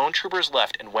until the clone troopers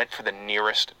left and went for the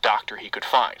nearest doctor he could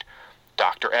find,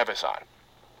 Dr. Evazan,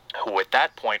 who at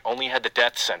that point only had the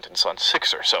death sentence on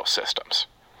 6 or so systems.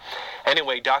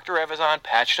 Anyway, Dr. Evazan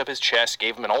patched up his chest,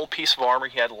 gave him an old piece of armor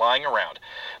he had lying around,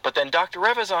 but then Dr.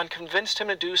 Evazan convinced him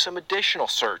to do some additional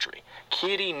surgery.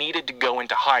 Kieti needed to go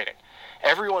into hiding.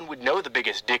 Everyone would know the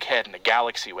biggest dickhead in the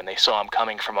galaxy when they saw him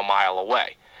coming from a mile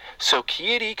away. So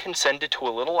Kieti consented to a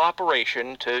little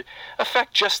operation to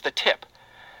affect just the tip.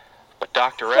 But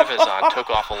Dr. Evazan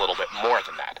took off a little bit more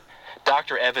than that.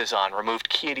 Dr. Evazan removed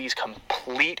Kieti's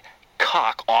complete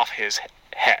cock off his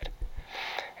head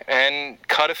and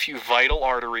cut a few vital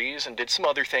arteries and did some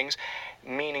other things,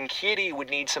 meaning Kieti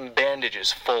would need some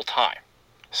bandages full time.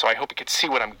 So I hope you could see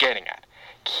what I'm getting at.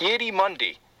 Kieti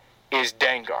Mundi is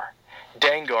Dengar.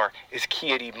 Dengar is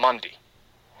Kieti Mundi.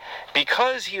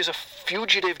 Because he is a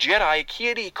fugitive Jedi,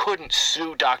 Kieti couldn't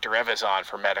sue Dr. Evazan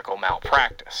for medical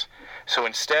malpractice. So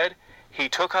instead, he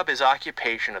took up his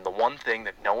occupation in the one thing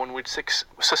that no one would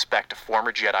suspect a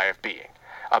former Jedi of being,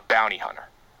 a bounty hunter.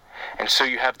 And so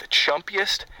you have the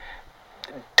chumpiest,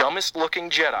 dumbest-looking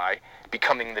Jedi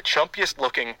becoming the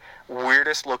chumpiest-looking,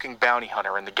 weirdest-looking bounty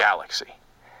hunter in the galaxy.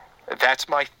 That's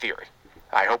my theory.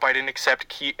 I hope I didn't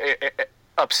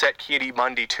upset Kieti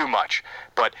Mundi too much,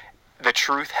 but the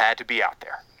truth had to be out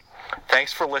there.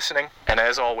 Thanks for listening, and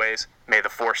as always, may the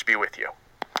Force be with you.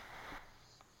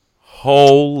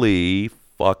 Holy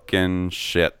fucking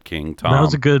shit, King Tom. That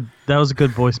was a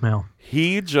good voicemail.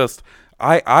 He just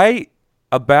I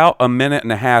about a minute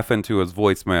and a half into his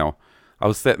voicemail, I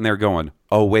was sitting there going,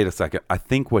 "Oh, wait a second. I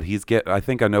think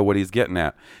I know what he's getting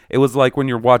at." It was like when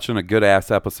you're watching a good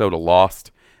ass episode of Lost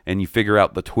and you figure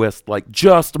out the twist like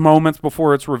just moments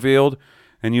before it's revealed,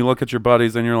 and you look at your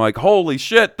buddies and you're like, "Holy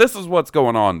shit, this is what's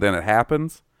going on." Then it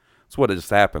happens. That's what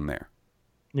just happened there.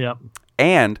 Yep.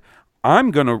 And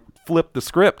I'm going to flip the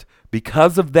script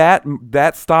because of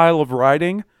that style of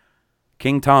writing.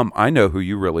 King Tom, I know who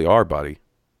you really are, buddy.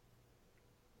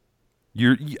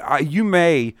 You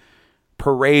may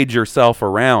parade yourself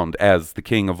around as the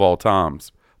king of all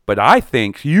times, but I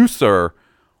think you, sir,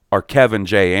 are Kevin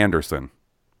J. Anderson,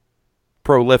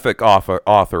 prolific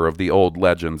author of the old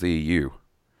Legends EU,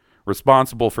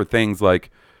 responsible for things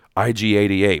like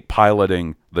IG-88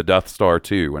 piloting the Death Star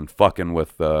 2 and fucking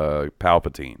with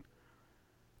Palpatine.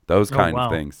 Those kind of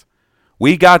things.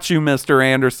 We got you, Mr.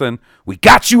 Anderson. We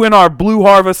got you in our Blue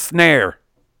Harvest snare.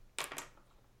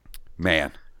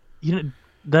 Man. You know,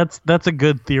 that's a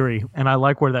good theory, and I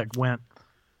like where that went.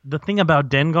 The thing about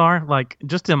Dengar, like,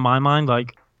 just in my mind,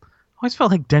 like, I always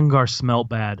felt like Dengar smelled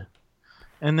bad.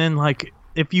 And then, like,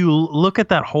 if you look at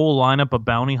that whole lineup of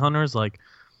bounty hunters, like,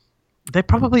 they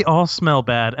probably all smell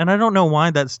bad. And I don't know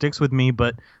why that sticks with me,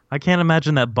 but I can't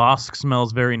imagine that Bosk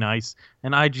smells very nice.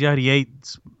 And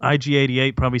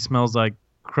IG-88 probably smells like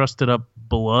crusted up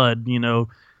blood, you know.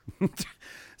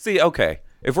 See, okay.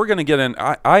 If we're going to get in,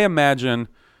 I imagine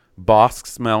Bosk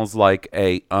smells like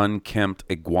a unkempt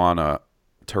iguana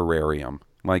terrarium.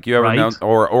 Like, you ever know,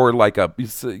 or like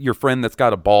your friend that's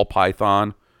got a ball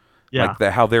python. Yeah.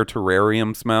 Like how their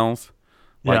terrarium smells.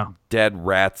 Like dead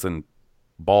rats and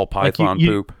ball python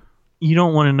poop. You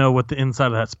don't want to know what the inside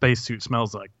of that spacesuit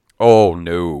smells like. Oh,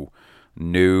 no.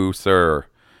 No, sir.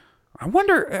 I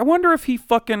wonder if he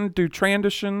fucking do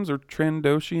Trandoshians or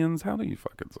Trandoshians. How do you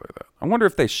fucking say that? I wonder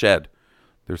if they shed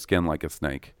their skin like a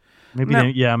snake. Maybe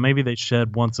maybe they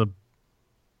shed once a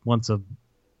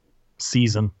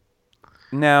season.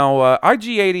 Now,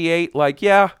 IG-88, like,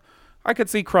 yeah, I could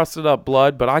see crusted up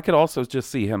blood, but I could also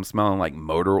just see him smelling like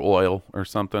motor oil or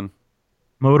something.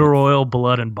 Motor oil,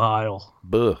 blood, and bile.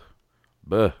 Buh,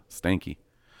 stinky.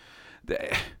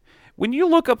 When you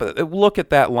look at that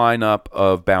lineup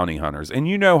of bounty hunters, and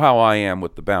you know how I am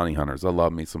with the bounty hunters. I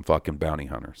love me some fucking bounty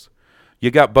hunters. You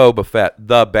got Boba Fett,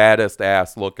 the baddest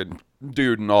ass looking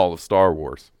dude in all of Star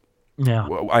Wars. Yeah.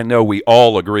 Well, I know we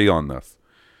all agree on this.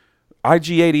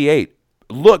 IG-88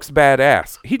 looks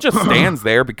badass. He just stands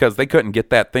there because they couldn't get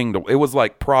that thing to. It was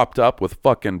like propped up with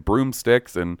fucking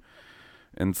broomsticks and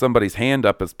somebody's hand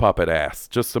up his puppet ass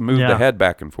just to move the head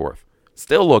back and forth.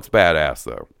 Still looks badass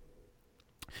though.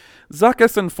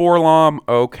 Zuckuss and 4-LOM,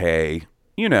 okay,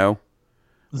 you know.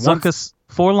 Zuckuss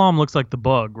 4-LOM looks like the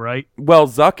bug, right? Well,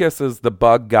 Zuckuss is the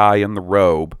bug guy in the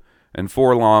robe, and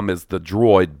 4-LOM is the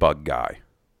droid bug guy.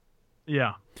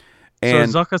 Yeah. And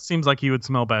so Zuckuss seems like he would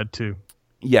smell bad too.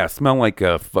 Yeah, smell like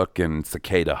a fucking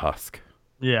cicada husk.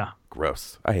 Yeah.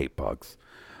 Gross. I hate bugs.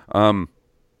 And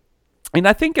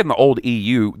I think in the old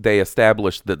EU, they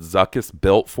established that Zuckuss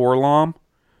built 4-LOM.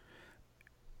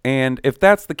 And if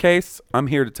that's the case, I'm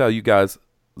here to tell you guys,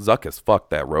 Zuckuss fucked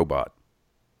that robot.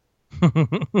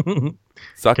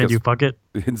 Zuckuss, can you fuck it?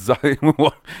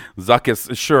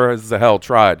 Zuckuss sure as the hell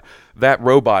tried. That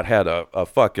robot had a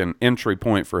fucking entry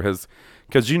point for his...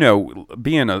 Because, you know,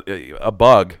 being a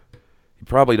bug, you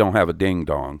probably don't have a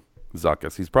ding-dong,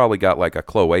 Zuckuss. He's probably got like a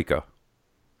cloaca.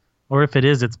 Or if it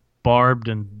is, it's barbed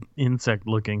and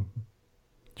insect-looking.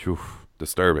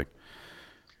 Disturbing.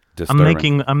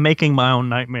 I'm making my own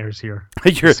nightmares here.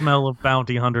 The smell of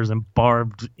bounty hunters and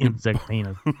barbed insect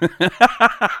penis.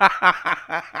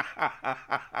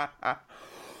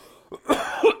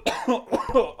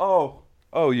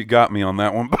 Oh, you got me on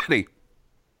that one, buddy.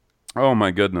 Oh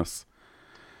my goodness.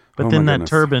 But then that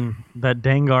turban, that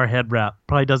Dengar head wrap,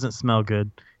 probably doesn't smell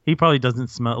good. He probably doesn't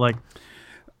smell like...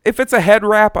 If it's a head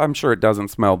wrap, I'm sure it doesn't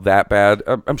smell that bad.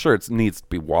 I'm sure it needs to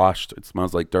be washed. It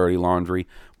smells like dirty laundry.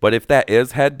 But if that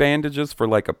is head bandages for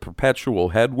like a perpetual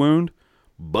head wound,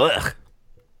 buh.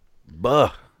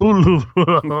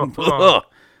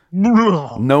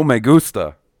 No me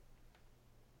gusta.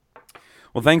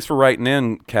 Well, thanks for writing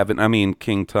in,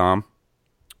 King Tom.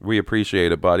 We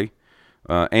appreciate it, buddy.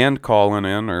 And calling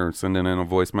in or sending in a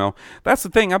voicemail. That's the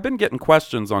thing. I've been getting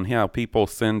questions on how people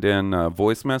send in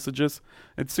voice messages.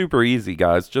 It's super easy,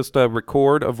 guys. Just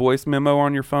record a voice memo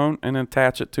on your phone and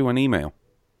attach it to an email.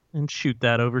 And shoot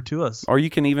that over to us. Or you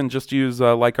can even just use,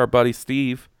 like our buddy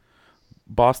Steve,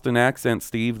 Boston accent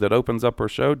Steve that opens up our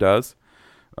show does.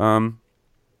 And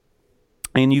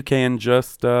you can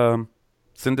just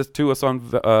send it to us on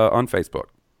Facebook.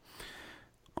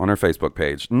 On our Facebook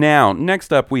page. Now,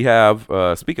 next up we have,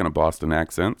 speaking of Boston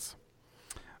accents,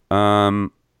 our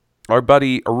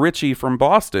buddy Richie from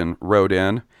Boston wrote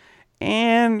in,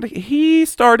 and he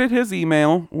started his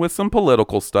email with some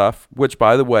political stuff, which,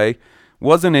 by the way,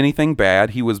 wasn't anything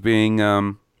bad. He was being,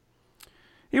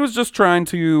 he was just trying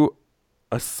to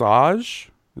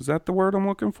assuage. Is that the word I'm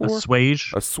looking for?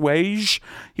 Assuage. Assuage.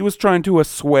 He was trying to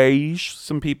assuage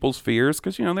some people's fears,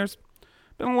 because, you know, there's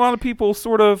been a lot of people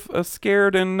sort of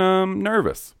scared and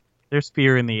nervous. There's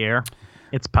fear in the air.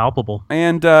 It's palpable.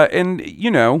 And you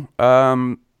know,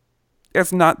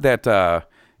 it's not that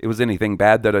it was anything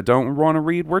bad that I don't want to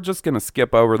read. We're just going to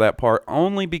skip over that part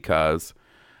only because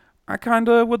I kind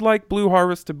of would like Blue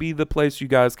Harvest to be the place you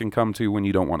guys can come to when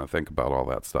you don't want to think about all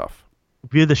that stuff.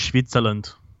 We're the Switzerland.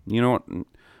 You know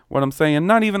what I'm saying?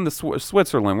 Not even the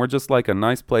Switzerland. We're just like a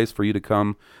nice place for you to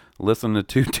come listen to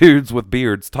two dudes with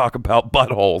beards talk about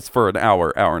buttholes for an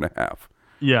hour and a half.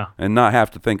 Yeah. And not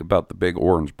have to think about the big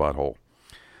orange butthole.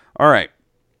 All right.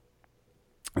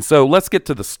 So let's get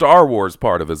to the Star Wars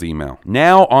part of his email.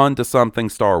 Now on to something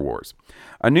Star Wars.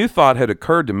 A new thought had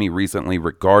occurred to me recently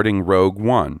regarding Rogue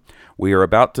One. We are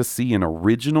about to see an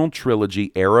original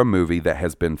trilogy era movie that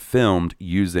has been filmed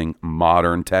using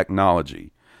modern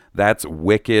technology. That's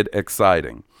wicked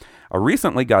exciting. I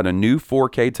recently got a new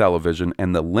 4K television,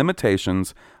 and the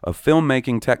limitations of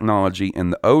filmmaking technology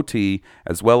in the OT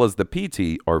as well as the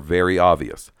PT are very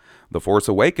obvious. The Force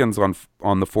Awakens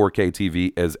on the 4K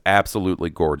TV is absolutely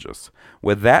gorgeous.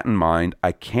 With that in mind,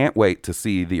 I can't wait to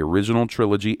see the original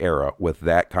trilogy era with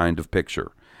that kind of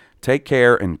picture. Take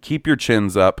care and keep your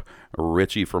chins up,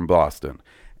 Richie from Boston.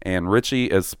 And Richie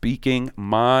is speaking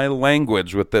my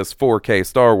language with this 4K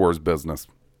Star Wars business.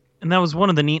 And that was one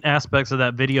of the neat aspects of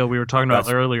that video we were talking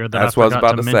about earlier. That's what I was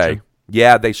about to say.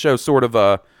 Yeah, they show sort of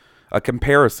a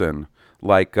comparison,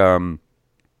 like that from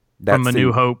A scene,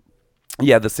 New Hope.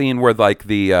 Yeah, the scene where like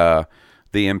the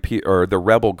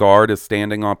rebel guard is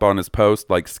standing up on his post,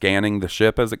 like scanning the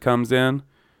ship as it comes in.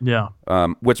 Yeah.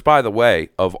 Which, by the way,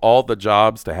 of all the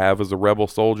jobs to have as a rebel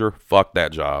soldier, fuck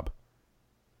that job.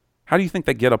 How do you think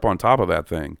they get up on top of that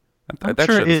thing?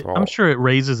 I'm sure it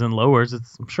raises and lowers.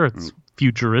 I'm sure it's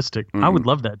futuristic. I would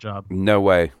love that job. No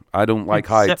way. I don't like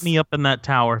heights. Set me up in that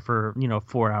tower for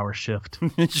 4-hour shift.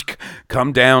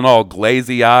 Come down all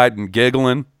glazy-eyed and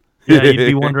giggling. Yeah, you'd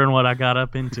be wondering what I got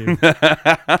up into.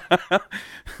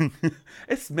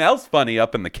 It smells funny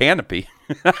up in the canopy.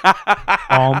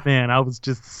 Oh man, I was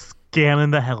just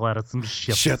scanning the hell out of some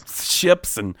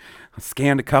ships, and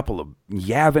scanned a couple of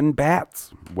Yavin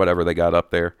bats, whatever they got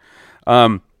up there.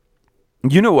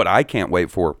 You know what I can't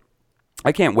wait for?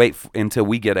 I can't wait until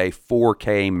we get a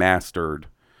 4K mastered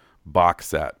box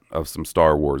set of some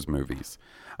Star Wars movies.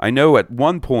 I know at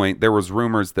one point there was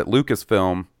rumors that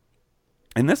Lucasfilm,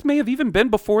 and this may have even been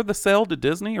before the sale to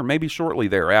Disney or maybe shortly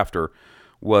thereafter,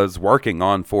 was working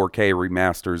on 4K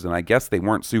remasters, and I guess they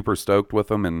weren't super stoked with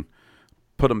them and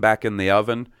put them back in the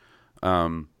oven.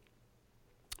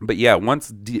 But yeah, once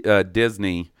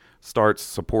Disney starts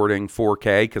supporting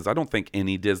 4K, because I don't think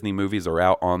any Disney movies are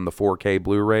out on the 4K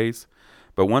Blu-rays,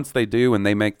 but once they do and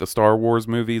they make the Star Wars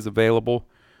movies available,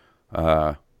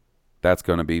 that's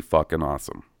going to be fucking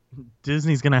awesome.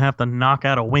 Disney's going to have to knock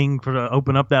out a wing to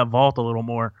open up that vault a little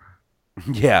more.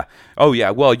 Yeah. Oh,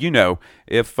 yeah. Well,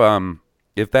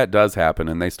 if that does happen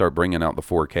and they start bringing out the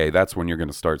 4K, that's when you're going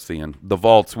to start seeing the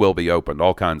vaults will be opened.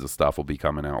 All kinds of stuff will be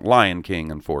coming out. Lion King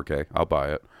in 4K. I'll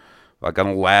buy it. Like an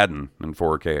Aladdin in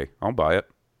 4K. I'll buy it.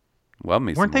 Love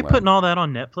me some Weren't they Aladdin. putting all that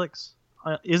on Netflix?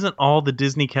 Isn't all the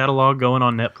Disney catalog going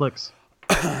on Netflix?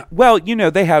 Well,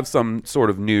 they have some sort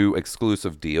of new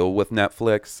exclusive deal with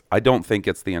Netflix. I don't think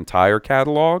it's the entire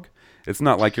catalog. It's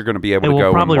not like you're going to be able to go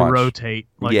and watch. It will probably rotate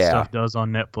like stuff does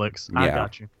on Netflix. I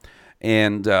got you.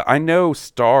 And I know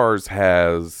Starz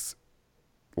has,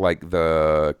 like,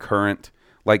 the current,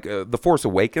 like, The Force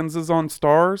Awakens is on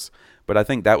Starz, but I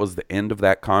think that was the end of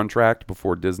that contract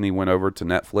before Disney went over to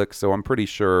Netflix. So I'm pretty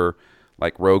sure,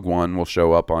 like, Rogue One will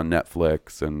show up on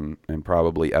Netflix and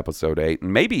probably Episode 8,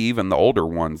 and maybe even the older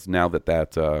ones now that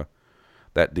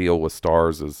deal with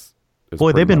Starz is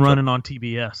Boy, they've been running on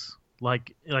TBS.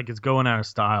 Like it's going out of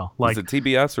style. Like, is it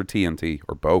TBS or TNT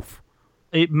or both?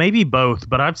 It may be both,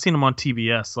 but I've seen them on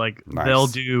TBS. Like, nice. they'll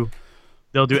do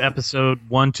episode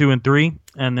 1, 2, and 3,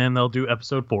 and then they'll do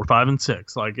episode 4, 5, and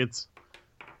 6. Like, it's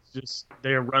just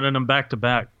they're running them back to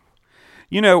back.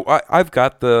 I've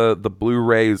got the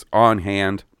Blu-rays on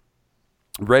hand,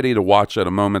 ready to watch at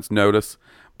a moment's notice.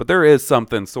 But there is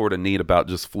something sort of neat about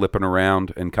just flipping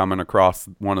around and coming across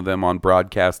one of them on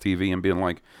broadcast TV and being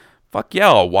like, fuck yeah,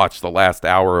 I'll watch the last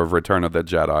hour of Return of the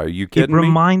Jedi. Are you kidding me? It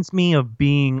reminds me of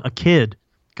being a kid.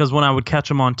 Because when I would catch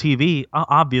them on TV,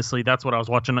 obviously that's what I was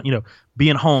watching,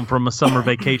 being home from a summer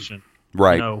vacation.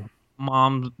 Right.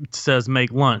 Mom says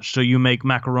make lunch, so you make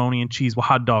macaroni and cheese with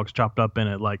hot dogs chopped up in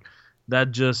it. Like,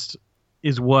 that just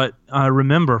is what I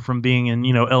remember from being in,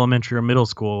 elementary or middle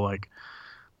school. Like,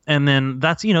 and then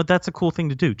that's a cool thing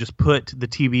to do. Just put the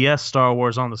TBS Star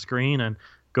Wars on the screen and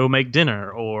go make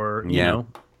dinner or,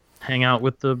 hang out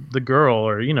with the girl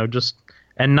or, just,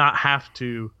 and not have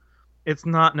to. It's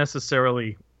not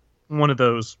necessarily one of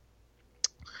those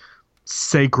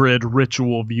sacred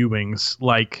ritual viewings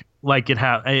like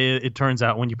it turns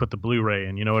out when you put the Blu-ray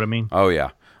in. You know what I mean? Oh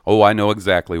yeah. Oh, I know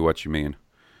exactly what you mean.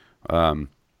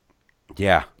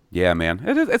 Yeah, man.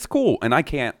 It's cool, and I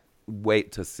can't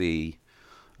wait to see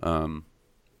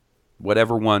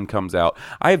whatever one comes out.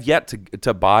 I have yet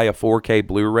to buy a 4K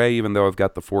Blu-ray, even though I've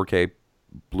got the 4K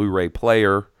Blu-ray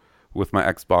player with my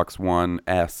Xbox One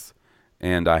S.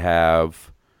 And I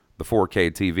have the 4K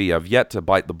TV. I've yet to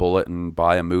bite the bullet and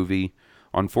buy a movie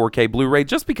on 4K Blu-ray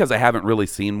just because I haven't really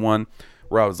seen one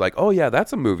where I was like, oh yeah,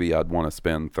 that's a movie I'd want to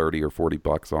spend $30 or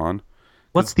 $40 on.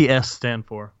 What's the S stand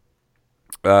for?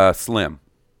 Slim.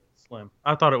 Slim.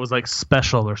 I thought it was like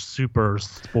special or super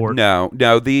sport. No.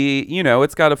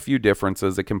 It's got a few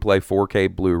differences. It can play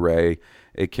 4K Blu-ray.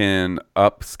 It can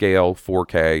upscale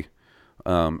 4K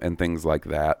and things like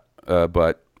that.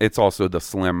 But it's also the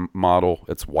slim model.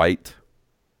 It's white.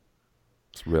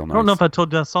 It's real nice. I don't know if I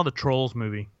told you I saw the Trolls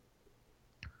movie.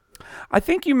 I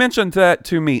think you mentioned that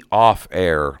to me off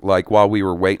air, like while we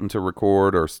were waiting to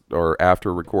record or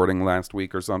after recording last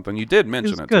week or something. You did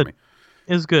mention it to me.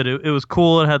 It was good. It was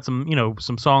cool. It had some,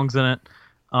 some songs in it.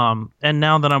 And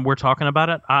now that we're talking about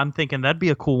it, I'm thinking that'd be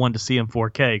a cool one to see in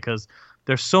 4K because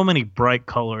there's so many bright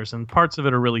colors, and parts of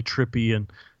it are really trippy, and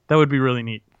that would be really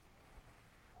neat.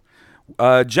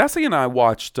 Jesse and I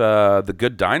watched The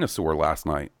Good Dinosaur last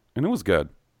night, and it was good.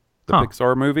 The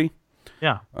Pixar movie.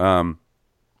 Yeah.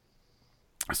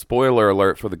 Spoiler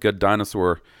alert for The Good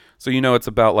Dinosaur. So it's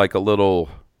about like a little,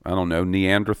 I don't know,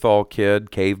 Neanderthal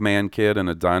kid, caveman kid, and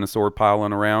a dinosaur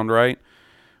piling around, right?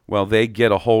 Well, they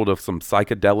get a hold of some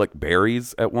psychedelic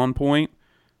berries at one point.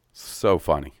 So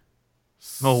funny.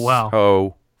 Oh, wow.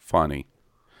 So funny.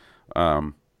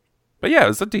 But yeah,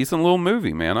 it's a decent little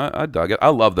movie, man. I dug it. I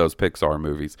love those Pixar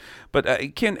movies. But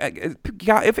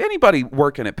if anybody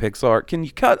working at Pixar, can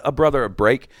you cut a brother a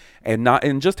break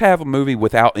and just have a movie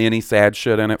without any sad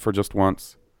shit in it for just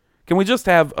once? Can we just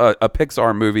have a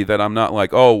Pixar movie that I'm not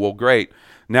like, oh, well, great.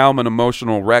 Now I'm an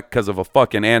emotional wreck because of a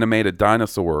fucking animated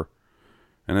dinosaur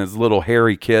and his little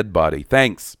hairy kid buddy.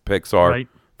 Thanks, Pixar. Right.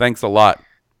 Thanks a lot.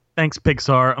 Thanks,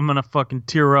 Pixar. I'm going to fucking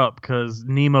tear up because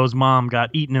Nemo's mom got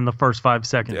eaten in the first 5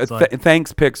 seconds.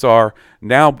 Thanks, Pixar.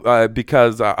 Now,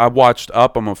 because I watched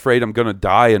Up, I'm afraid I'm going to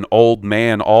die an old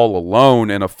man all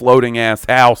alone in a floating-ass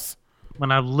house.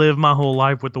 When I live my whole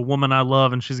life with the woman I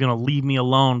love and she's going to leave me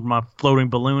alone in my floating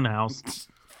balloon house.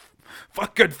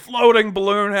 Fucking floating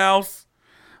balloon house.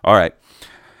 All right.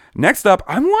 Next up,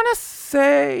 I want to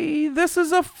say this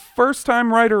is a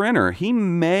first-time writer-inner. He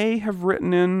may have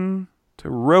written in to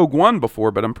Rogue One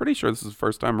before, but I'm pretty sure this is his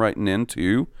first time writing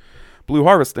into Blue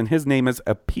Harvest, and his name is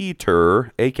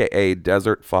Peter, a.k.a.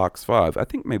 Desert Fox 5. I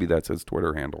think maybe that's his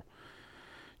Twitter handle.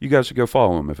 You guys should go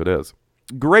follow him if it is.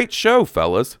 Great show,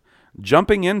 fellas.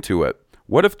 Jumping into it,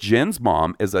 what if Jyn's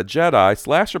mom is a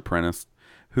Jedi/apprentice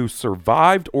who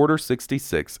survived Order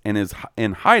 66 and is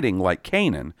in hiding like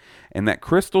Kanan, and that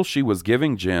crystal she was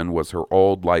giving Jyn was her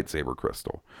old lightsaber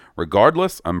crystal?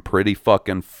 Regardless, I'm pretty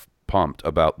fucking pumped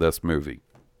about this movie.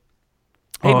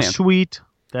 Hey, man. Sweet.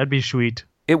 That'd be sweet.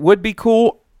 It would be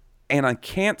cool, and I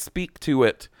can't speak to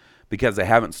it because I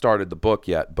haven't started the book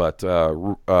yet, but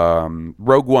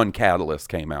Rogue One Catalyst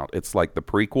came out. It's like the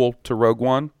prequel to Rogue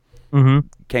One. Mm-hmm.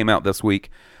 Came out this week.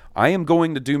 I am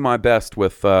going to do my best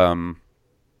with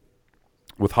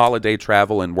holiday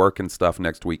travel and work and stuff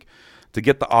next week to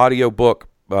get the audio book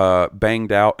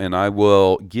banged out, and I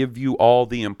will give you all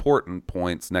the important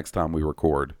points next time we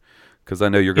record. Because I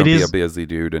know you're going to be a busy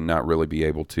dude and not really be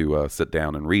able to sit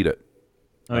down and read it.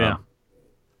 Oh yeah,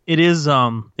 it is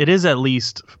at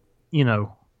least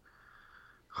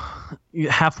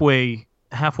halfway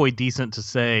decent to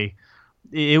say.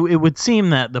 It would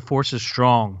seem that the Force is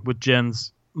strong with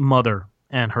Jyn's mother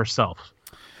and herself.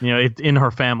 In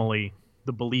her family,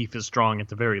 the belief is strong at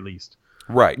the very least.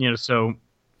 Right. So,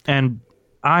 and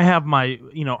I have my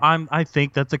I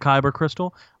think that's a Kyber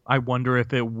crystal. I wonder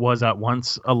if it was at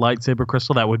once a lightsaber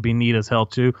crystal. That would be neat as hell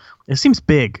too. It seems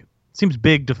big. It seems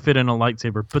big to fit in a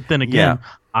lightsaber. But then again,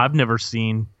 I've never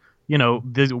seen.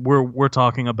 We're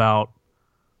talking about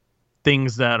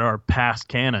things that are past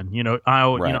canon. I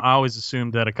always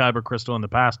assumed that a Kyber crystal in the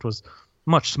past was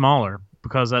much smaller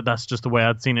because that's just the way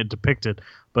I'd seen it depicted.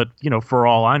 But for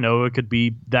all I know, it could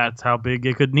be that's how big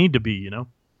it could need to be.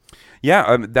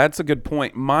 Yeah, that's a good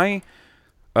point.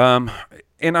 And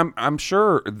I'm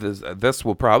sure this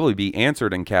will probably be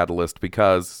answered in Catalyst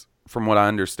because, from what I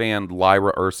understand,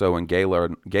 Lyra Erso and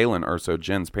Galen Erso,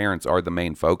 Jyn's parents, are the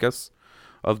main focus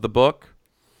of the book.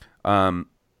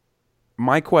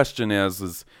 My question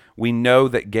is we know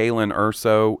that Galen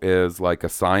Erso is like a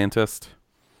scientist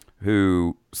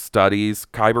who studies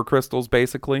kyber crystals,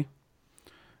 basically,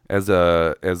 as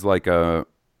like a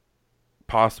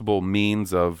possible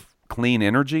means of clean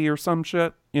energy or some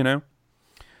shit,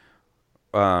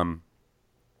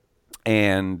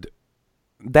 and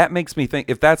that makes me think,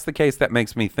 if that's the case, that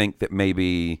makes me think that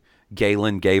maybe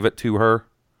Galen gave it to her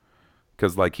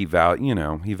because, like, he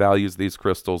values these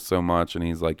crystals so much, and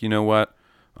he's like, you know what?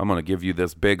 I'm gonna give you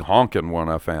this big honking one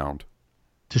I found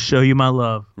to show you my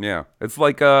love. Yeah, it's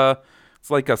like a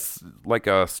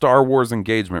Star Wars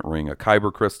engagement ring, a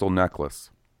kyber crystal necklace,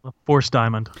 a Force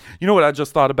diamond. You know what I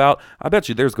just thought about? I bet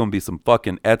you there's gonna be some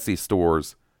fucking Etsy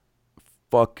stores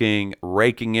fucking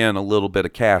raking in a little bit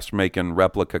of cash making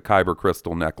replica kyber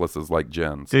crystal necklaces like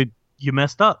Jyn's. Dude, you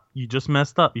messed up. You just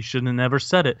messed up. You shouldn't have never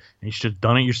said it, and you should have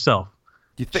done it yourself.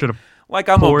 You think, like,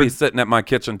 I'm gonna be sitting at my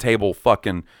kitchen table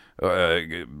fucking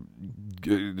where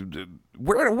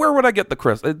would I get the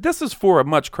crystal? This is for a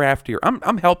much craftier.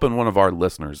 I'm helping one of our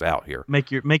listeners out here.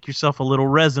 Make yourself a little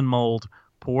resin mold.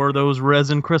 Pour those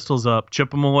resin crystals up,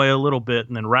 chip them away a little bit,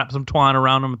 and then wrap some twine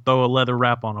around them and throw a leather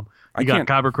wrap on them. You got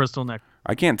kyber crystal necklace.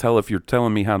 I can't tell if you're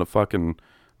telling me how to fucking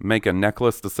make a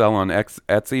necklace to sell on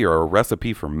Etsy or a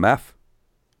recipe for meth.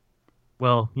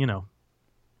 Well,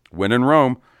 When in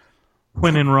Rome.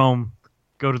 When in Rome,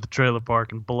 go to the trailer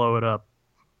park and blow it up.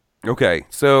 Okay,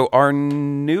 so our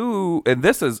new, and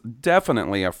this is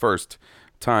definitely a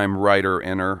first-time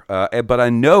writer-inner, but I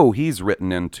know he's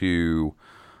written into,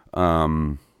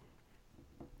 what's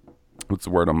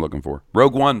the word I'm looking for?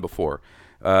 Rogue One before,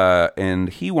 and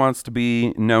he wants to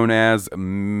be known as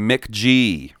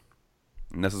McG,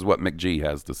 and this is what McG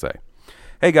has to say.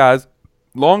 Hey guys,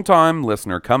 long-time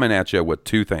listener coming at you with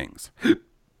two things.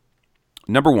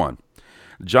 Number one,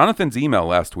 Jonathan's email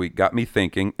last week got me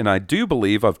thinking, and I do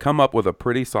believe I've come up with a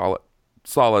pretty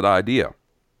solid idea.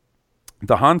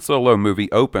 The Han Solo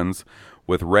movie opens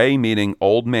with Rey meeting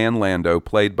Old Man Lando,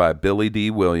 played by Billy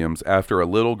D. Williams. After a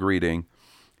little greeting,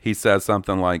 he says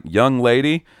something like, "Young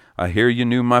lady, I hear you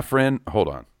knew my friend." Hold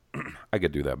on. I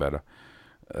could do that better.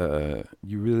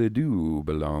 You really do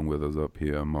belong with us up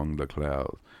here among the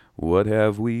clouds. What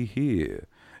have we here?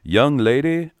 Young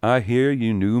lady, I hear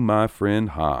you knew my friend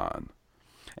Han.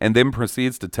 And then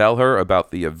proceeds to tell her about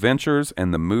the adventures,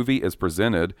 and the movie is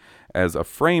presented as a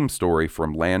frame story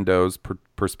from Lando's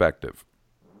perspective.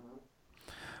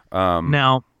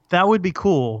 Now, that would be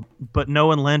cool, but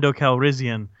knowing Lando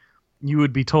Calrissian, you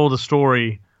would be told a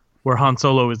story where Han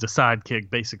Solo is the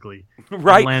sidekick, basically.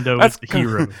 Right. And Lando is the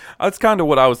hero. That's kind of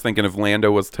what I was thinking. If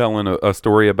Lando was telling a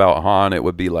story about Han, it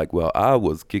would be like, well, I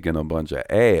was kicking a bunch of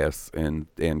ass and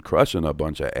crushing a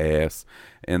bunch of ass,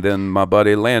 and then my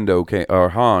buddy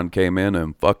Han came in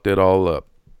and fucked it all up.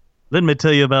 Let me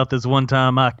tell you about this one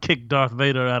time I kicked Darth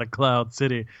Vader out of Cloud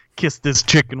City, kissed this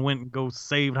chick, and went and go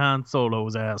saved Han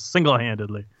Solo's ass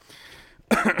single-handedly.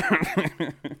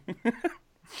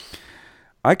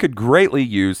 I could greatly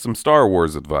use some Star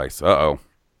Wars advice. Uh-oh.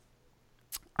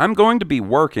 I'm going to be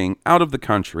working out of the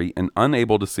country and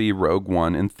unable to see Rogue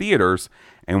One in theaters,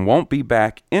 and won't be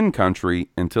back in country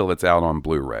until it's out on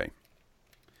Blu-ray.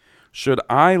 Should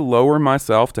I lower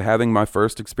myself to having my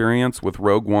first experience with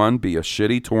Rogue One be a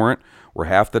shitty torrent where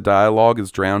half the dialogue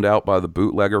is drowned out by the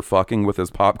bootlegger fucking with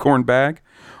his popcorn bag?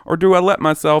 Or do I let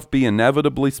myself be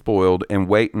inevitably spoiled and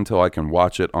wait until I can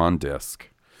watch it on disc?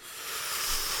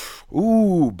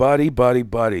 Ooh, buddy.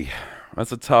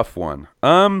 That's a tough one.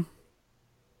 Oh,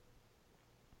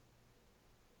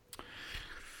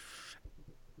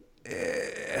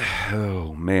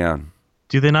 man.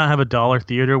 Do they not have a dollar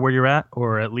theater where you're at,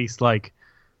 or at least like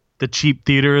the cheap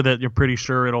theater that you're pretty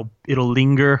sure it'll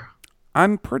linger?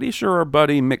 I'm pretty sure our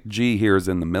buddy McG here is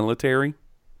in the military.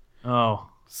 Oh.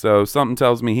 So something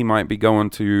tells me he might be going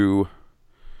to,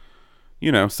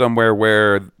 somewhere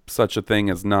where such a thing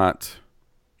is not,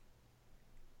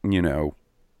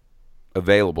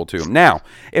 available to him. Now,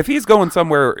 if he's going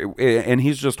somewhere and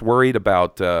he's just worried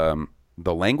about the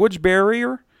language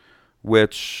barrier,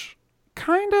 which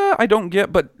kind of I don't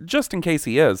get, but just in case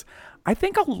he is, I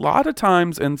think a lot of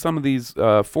times in some of these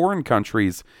foreign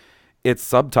countries, it's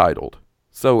subtitled.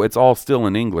 So it's all still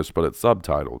in English, but it's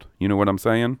subtitled. You know what I'm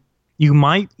saying? You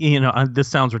might, this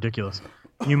sounds ridiculous.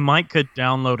 You could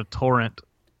download a torrent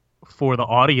for the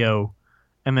audio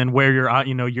and then wear your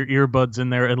earbuds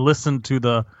in there and listen to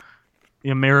the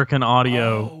American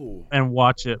audio and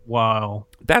watch it while.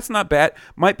 That's not bad.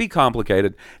 Might be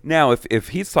complicated. Now, if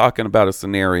he's talking about a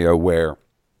scenario where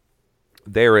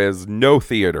there is no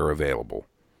theater available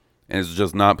and it's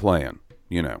just not playing,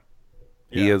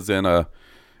 he is in an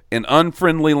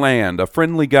unfriendly land, a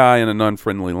friendly guy in an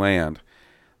unfriendly land.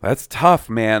 That's tough,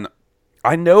 man.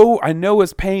 I know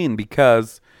his pain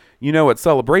because, at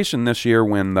Celebration this year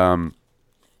when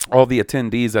all the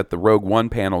attendees at the Rogue One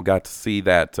panel got to see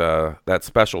that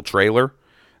special trailer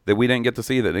that we didn't get to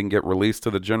see, that didn't get released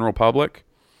to the general public.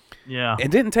 Yeah. It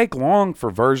didn't take long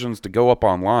for versions to go up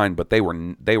online, but they were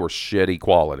shitty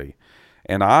quality.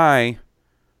 And I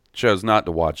chose not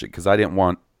to watch it because I didn't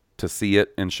want to see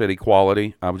it in shitty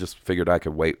quality. I just figured I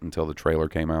could wait until the trailer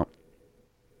came out.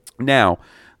 Now,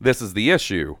 this is the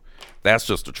issue. That's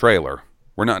just a trailer.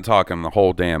 We're not talking the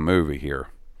whole damn movie here.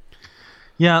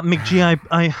 Yeah,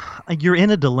 McG, you're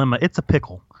in a dilemma. It's a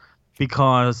pickle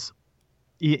because,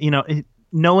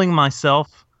 knowing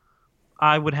myself,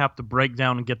 I would have to break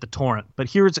down and get the torrent. But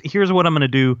here's what I'm going to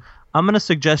do. I'm going to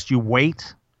suggest you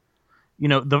wait.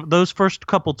 Those first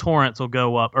couple torrents will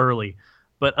go up early,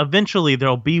 but eventually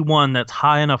there'll be one that's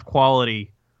high enough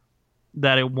quality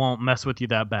that it won't mess with you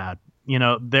that bad.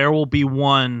 There will be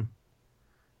one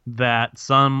that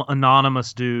some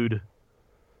anonymous dude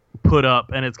put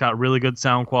up and it's got really good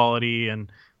sound quality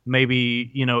and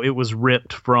maybe, it was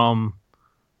ripped from,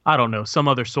 I don't know, some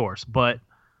other source. But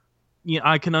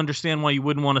I can understand why you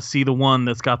wouldn't want to see the one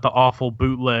that's got the awful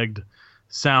bootlegged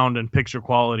sound and picture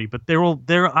quality. But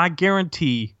I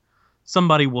guarantee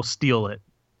somebody will steal it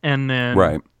and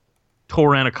then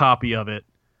torrent a copy of it,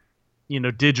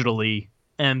 digitally,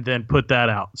 and then put that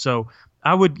out. So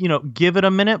I would, give it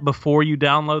a minute before you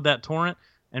download that torrent,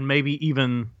 and maybe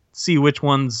even see which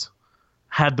ones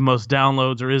had the most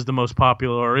downloads, or is the most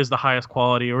popular, or is the highest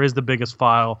quality, or is the biggest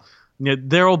file.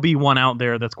 There will be one out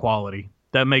there that's quality,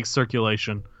 that makes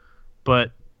circulation.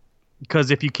 But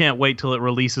because if you can't wait till it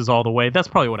releases all the way, that's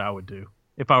probably what I would do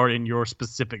if I were in your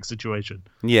specific situation.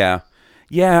 Yeah.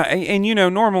 Yeah, and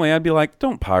normally I'd be like,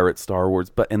 don't pirate Star Wars.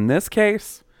 But in this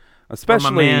case,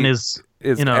 especially my man is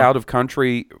out of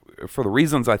country for the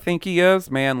reasons I think he is,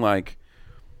 man, like,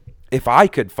 if I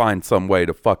could find some way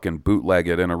to fucking bootleg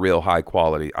it in a real high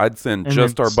quality, I'd send and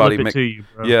just then our slip buddy it Mick. to you,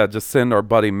 bro. Yeah, just send our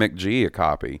buddy Mick G a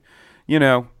copy. It's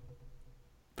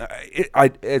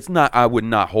not. I would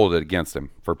not hold it against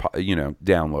him for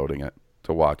downloading it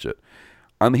to watch it.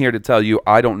 I'm here to tell you,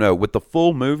 I don't know with the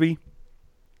full movie.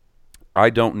 I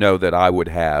don't know that I would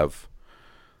have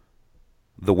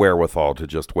the wherewithal to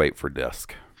just wait for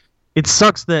disc. It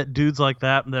sucks that dudes like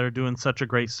that are doing such a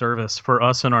great service for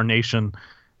us and our nation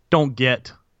don't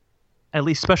get at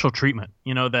least special treatment.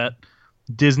 That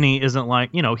Disney isn't like,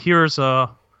 here's a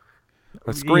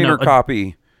screener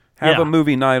copy. Have a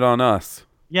movie night on us.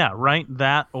 Yeah, right?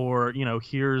 That, or,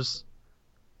 here's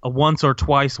a once or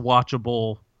twice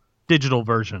watchable digital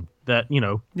version that,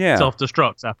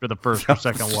 self-destructs after the first or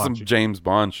second watch. Some James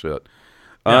Bond shit.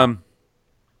 Yeah.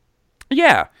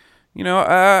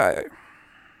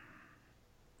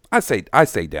 I say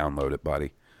download it,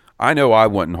 buddy. I know I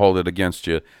wouldn't hold it against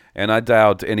you, and I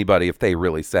doubt anybody if they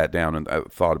really sat down and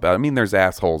thought about it. I mean, there's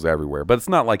assholes everywhere, but it's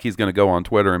not like he's going to go on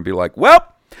Twitter and be like,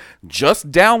 well,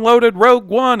 just downloaded Rogue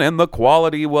One and the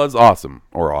quality was awesome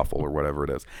or awful or whatever it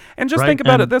is. And just think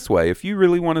about it this way. If you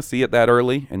really want to see it that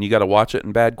early and you got to watch it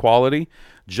in bad quality,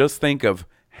 just think of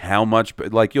how much,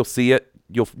 like, you'll see it,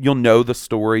 you'll know the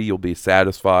story, you'll be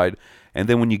satisfied. And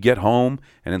then when you get home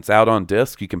and it's out on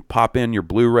disc, you can pop in your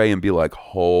Blu-ray and be like,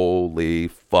 holy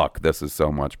fuck, this is so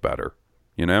much better.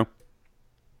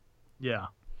 Yeah.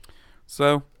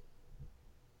 So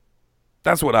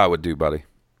that's what I would do, buddy.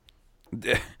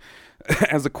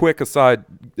 As a quick aside,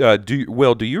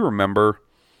 do you remember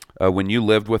when you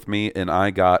lived with me and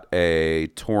I got a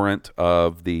torrent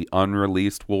of the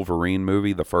unreleased Wolverine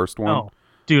movie, the first one? Oh,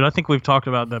 dude, I think we've talked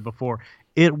about that before.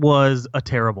 It was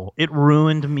terrible. It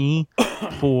ruined me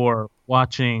for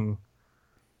watching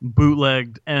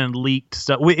bootlegged and leaked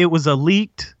stuff. It was a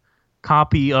leaked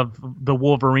copy of the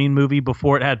Wolverine movie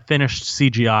before it had finished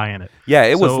CGI in it. Yeah,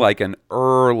 it was like an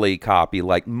early copy,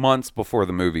 like months before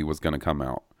the movie was going to come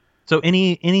out. So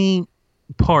any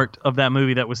part of that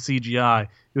movie that was CGI, it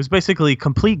was basically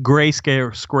complete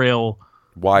grayscale stuff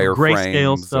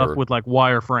with like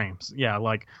wire frames. Yeah,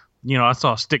 like, I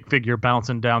saw a stick figure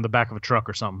bouncing down the back of a truck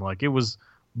or something. Like, it was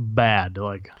bad.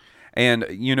 Like, and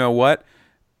you know what?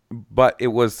 But it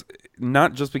was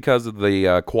not just because of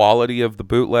the quality of the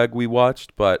bootleg we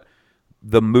watched, but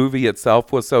the movie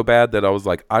itself was so bad that I was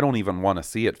like, I don't even want to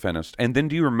see it finished. And then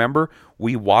do you remember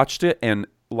we watched it and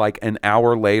like an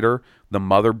hour later, the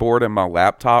motherboard in my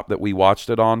laptop that we watched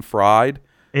it on fried?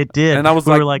 It did. And I was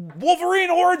like,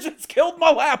 Wolverine Origins killed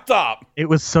my laptop. It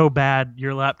was so bad.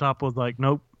 Your laptop was like,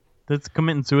 nope, that's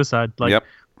committing suicide. Like, yep.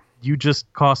 You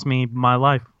just cost me my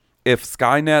life. If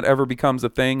Skynet ever becomes a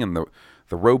thing and the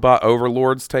robot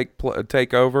overlords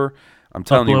take over, I'm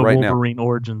telling you right Wolverine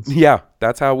Origins. Yeah,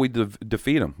 that's how we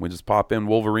defeat them. We just pop in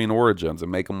Wolverine Origins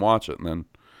and make them watch it and then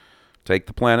take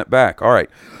the planet back. All right.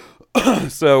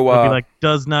 So it'll be like,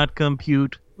 does not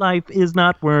compute. Life is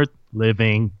not worth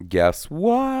living. Guess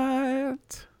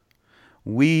what?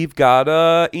 We've got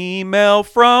a email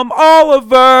from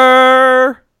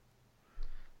Oliver.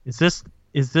 Is this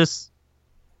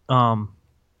Don't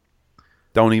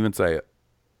even say it.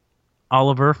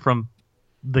 Oliver from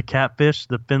the Catfish,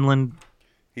 the Finland.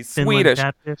 He's Finland Swedish.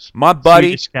 Catfish? My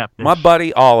buddy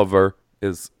Swedish Oliver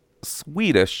is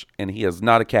Swedish, and he is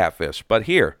not a catfish. But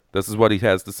here, this is what he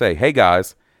has to say. Hey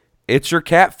guys, it's your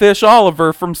catfish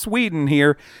Oliver from Sweden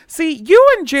here. See, you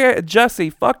and Jesse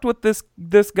fucked with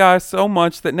this guy so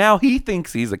much that now he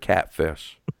thinks he's a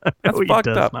catfish. That's fucked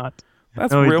up. Not.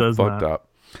 That's real fucked up.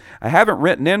 I haven't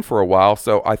written in for a while,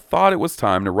 so I thought it was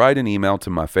time to write an email to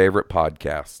my favorite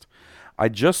podcast. I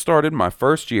just started my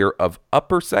first year of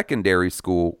upper secondary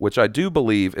school, which I do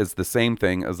believe is the same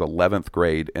thing as 11th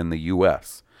grade in the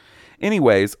U.S.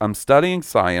 Anyways, I'm studying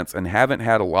science and haven't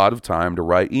had a lot of time to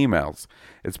write emails.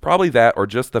 It's probably that or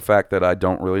just the fact that I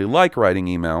don't really like writing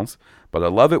emails, but I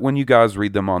love it when you guys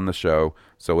read them on the show,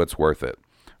 so it's worth it.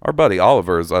 Our buddy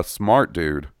Oliver is a smart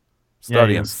dude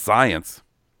studying science.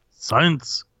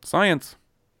 Science.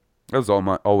 That was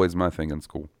always my thing in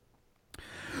school.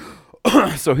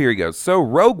 So here he goes. So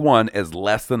Rogue One is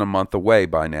less than a month away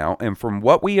by now, and from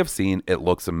what we have seen, it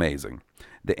looks amazing.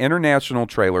 The international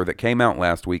trailer that came out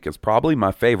last week is probably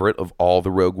my favorite of all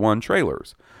the Rogue One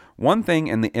trailers. One thing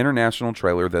in the international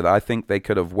trailer that I think they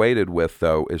could have waited with,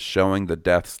 though, is showing the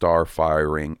Death Star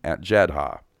firing at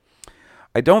Jedha.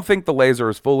 I don't think the laser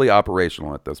is fully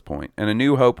operational at this point. In A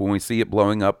New Hope, when we see it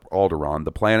blowing up Alderaan,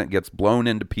 the planet gets blown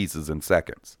into pieces in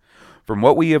seconds. From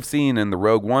what we have seen in the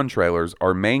Rogue One trailers,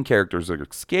 our main characters are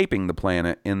escaping the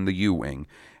planet in the U-Wing,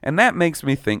 and that makes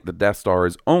me think the Death Star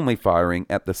is only firing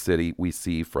at the city we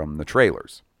see from the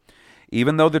trailers.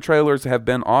 Even though the trailers have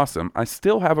been awesome, I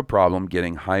still have a problem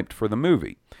getting hyped for the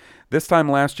movie. This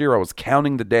time last year, I was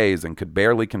counting the days and could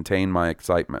barely contain my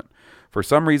excitement. For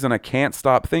some reason, I can't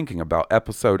stop thinking about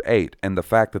Episode 8 and the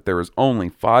fact that there is only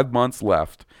 5 months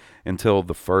left until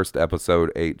the first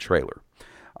Episode 8 trailer.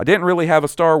 I didn't really have a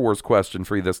Star Wars question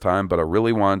for you this time, but I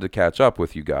really wanted to catch up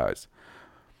with you guys.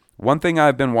 One thing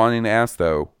I've been wanting to ask,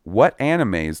 though, what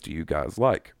animes do you guys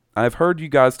like? I've heard you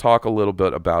guys talk a little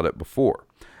bit about it before.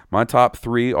 My top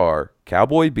 3 are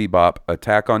Cowboy Bebop,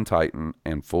 Attack on Titan,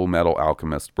 and Full Metal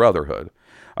Alchemist Brotherhood.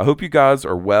 I hope you guys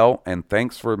are well, and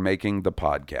thanks for making the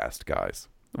podcast, guys.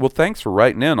 Well, thanks for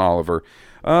writing in, Oliver.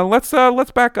 Let's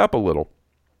back up a little.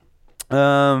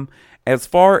 As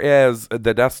far as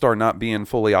the Death Star not being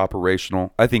fully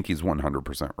operational, I think he's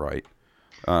 100% right.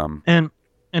 And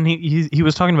he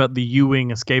was talking about the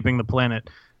U-Wing escaping the planet.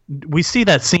 We see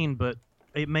that scene, but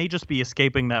it may just be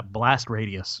escaping that blast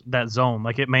radius, that zone.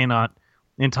 Like, it may not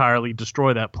entirely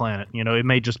destroy that planet. You know, it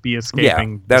may just be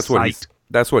escaping. Yeah,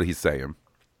 that's what he's saying.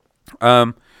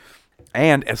 And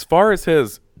as far as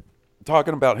his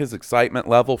talking about his excitement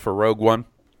level for Rogue One,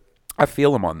 I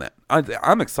feel him on that.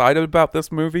 I'm excited about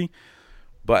this movie,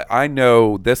 but I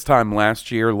know this time last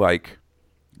year, like,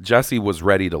 Jesse was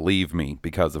ready to leave me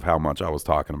because of how much I was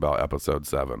talking about Episode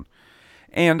 7.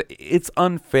 And it's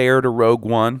unfair to Rogue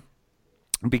One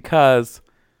because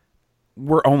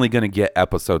we're only going to get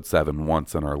Episode 7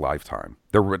 once in our lifetime.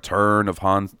 The return of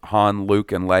Han,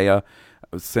 Luke, and Leia,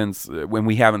 since when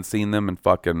we haven't seen them in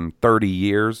fucking 30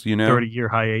 years, you know? 30-year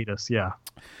hiatus, yeah.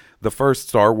 The first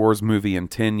Star Wars movie in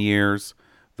 10 years.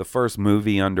 The first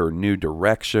movie under new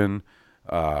direction.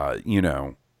 You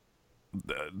know,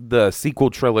 the sequel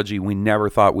trilogy we never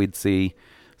thought we'd see.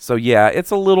 So yeah,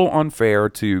 it's a little unfair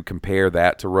to compare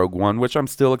that to Rogue One, which I'm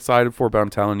still excited for, but I'm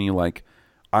telling you, like,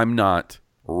 I'm not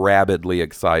rabidly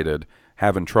excited,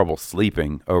 having trouble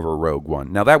sleeping over Rogue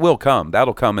One. Now, that will come.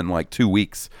 That'll come in like 2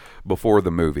 weeks before the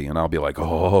movie, and I'll be like,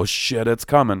 oh, shit, it's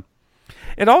coming.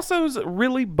 It also is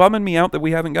really bumming me out that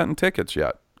we haven't gotten tickets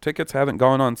yet. Tickets haven't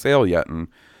gone on sale yet, and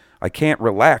I can't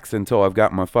relax until I've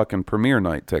got my fucking premiere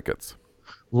night tickets.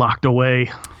 Locked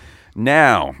away.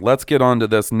 Now, let's get on to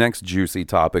this next juicy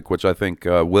topic, which I think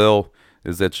Will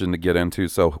is itching to get into,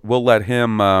 so we'll let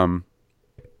him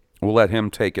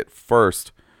take it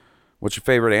first. What's your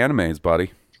favorite animes,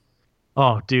 buddy?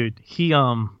 Oh, dude,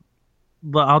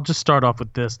 I'll just start off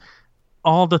with this.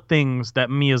 All the things that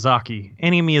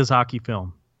any Miyazaki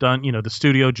film done, you know, the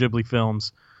Studio Ghibli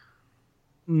films,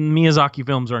 Miyazaki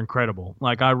films are incredible.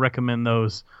 Like, I recommend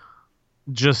those.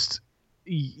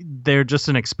 They're just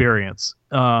an experience.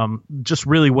 Just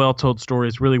really well told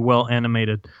stories, really well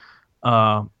animated.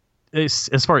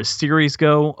 As far as series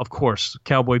go, of course,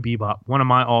 Cowboy Bebop, one of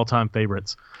my all-time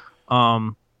favorites.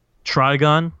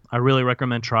 Trigun, I really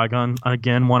recommend Trigun.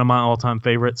 Again, one of my all-time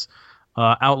favorites.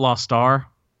 Outlaw Star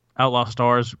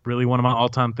is really one of my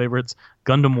all-time favorites.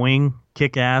 Gundam Wing,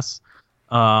 kick-ass.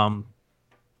 I'm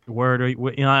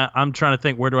trying to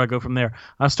think, where do I go from there?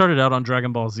 I started out on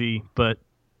Dragon Ball Z, but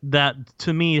that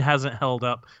to me hasn't held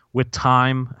up with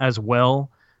time as well,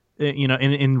 you know,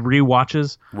 in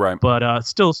rewatches. Right. But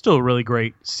still a really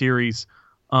great series.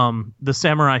 The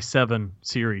Samurai 7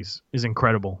 series is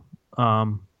incredible.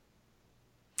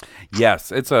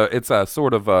 Yes, it's a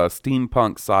sort of a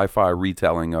steampunk sci-fi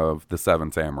retelling of the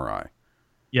Seven Samurai.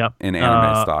 Yep. In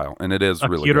anime style, and it is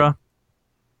really good.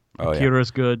 Akira's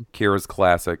good. Akira's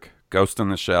classic. Ghost in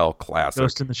the Shell,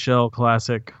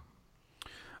 classic.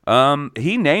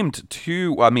 He named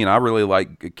 2. I mean, I really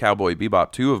like Cowboy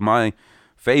Bebop. 2 of my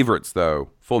favorites, though,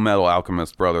 Full Metal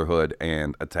Alchemist Brotherhood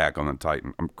and Attack on the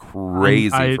Titan. I'm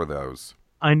crazy for those.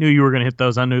 I knew you were going to hit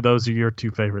those. I knew those are your 2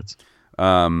 favorites.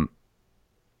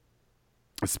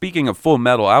 Speaking of Full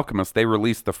Metal Alchemist, they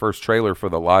released the first trailer for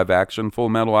the live-action Full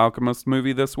Metal Alchemist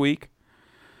movie this week.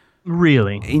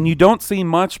 Really? And you don't see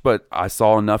much, but I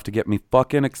saw enough to get me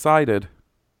fucking excited.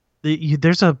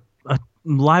 There's a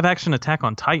live-action Attack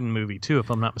on Titan movie, too, if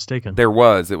I'm not mistaken. There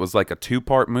was. It was like a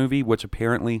 2-part movie, which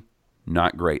apparently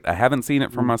not great. I haven't seen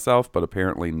it for myself, but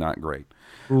apparently not great.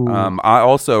 I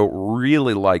also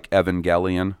really like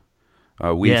Evangelion.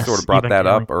 We sort of brought that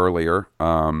up earlier.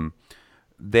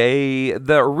 The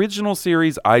original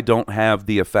series I don't have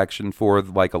the affection for,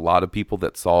 like a lot of people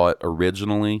that saw it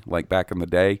originally, like back in the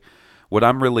day. What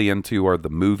I'm really into are the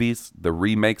movies, the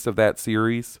remakes of that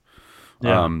series.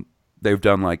 Yeah. They've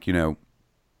done 1.11,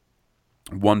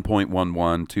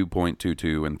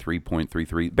 2.22, and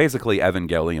 3.33. Basically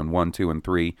Evangelion 1, 2, and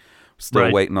 3.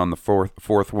 Still waiting on the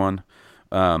fourth one.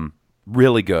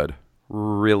 Really good.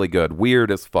 Really good.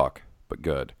 Weird as fuck, but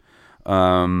good.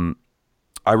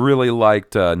 I really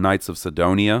liked Knights of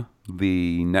Sidonia,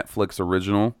 the Netflix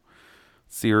original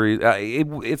series.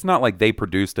 It's not like they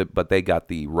produced it, but they got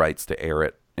the rights to air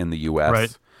it in the U.S.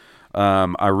 Right.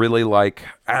 I really like,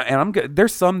 and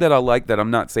there's some that I like that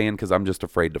I'm not saying because I'm just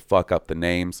afraid to fuck up the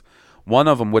names. One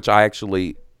of them, which I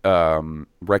actually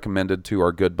recommended to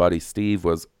our good buddy Steve,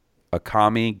 was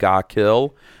Akame ga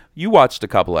Kill. You watched a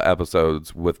couple of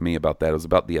episodes with me about that. It was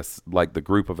about the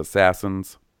group of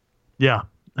assassins. Yeah,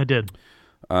 I did.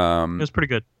 It was pretty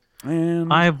good.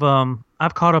 And I've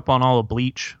caught up on all of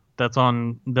Bleach that's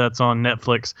on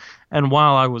Netflix, and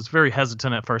while I was very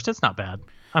hesitant at first, it's not bad.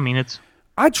 I mean,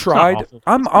 I tried. It's not awful.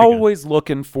 I'm It's pretty always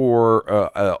looking for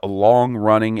a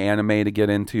long-running anime to get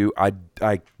into. I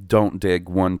don't dig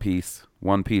One Piece.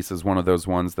 One Piece is one of those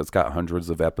ones that's got hundreds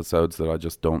of episodes that I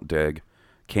just don't dig.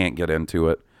 Can't get into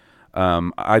it.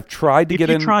 I've tried to get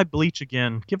in. If you try Bleach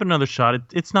again, give it another shot.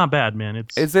 It's not bad, man.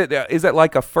 Is it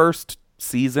like a first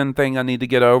season thing I need to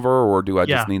get over, or do I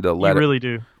just need to let it? You really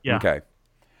do. Yeah. Okay.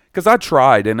 Because I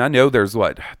tried, and I know there's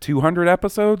 200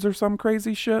 episodes or some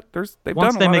crazy shit.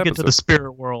 Once they make it to the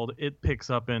spirit world, it picks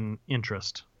up in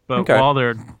interest. But while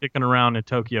they're dicking around in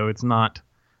Tokyo, it's not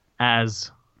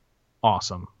as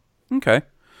awesome. Okay.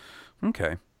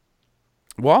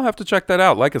 Well, I'll have to check that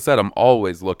out. Like I said, I'm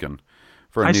always looking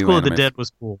for a High new School of the anime. Dead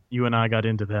was cool. You and I got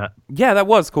into that. Yeah, that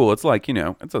was cool. It's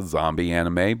it's a zombie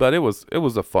anime, but it was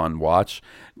a fun watch.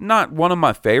 Not one of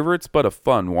my favorites, but a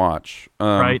fun watch.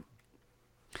 Right.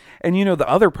 And the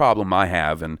other problem I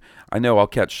have, and I know I'll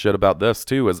catch shit about this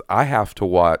too, is I have to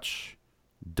watch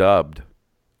dubbed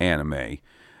anime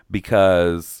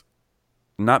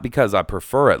not because I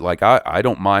prefer it. Like I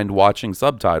don't mind watching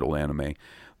subtitle anime.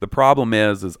 The problem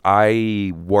is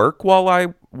I work while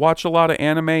I watch a lot of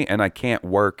anime, and I can't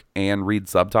work and read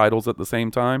subtitles at the same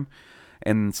time.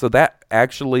 And so that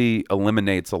actually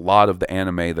eliminates a lot of the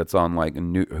anime that's on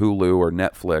Hulu or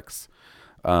Netflix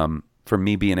for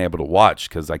me being able to watch,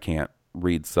 because I can't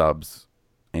read subs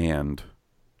and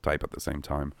type at the same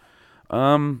time.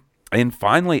 And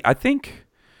finally, I think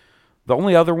the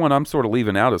only other one I'm sort of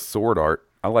leaving out is Sword Art.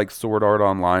 I like Sword Art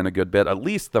Online a good bit, at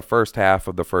least the first half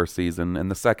of the first season,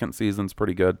 and the second season's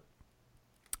pretty good.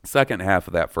 Second half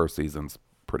of that first season's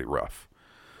pretty rough.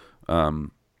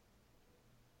 But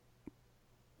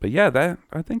yeah,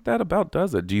 I think that about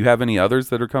does it. Do you have any others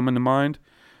that are coming to mind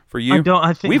for you? I don't.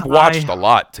 I think we've watched a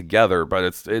lot together, but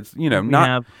it's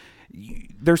not.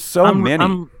 There's so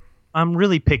many. I'm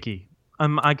really picky.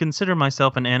 I consider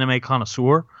myself an anime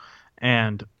connoisseur,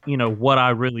 and what I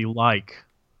really like,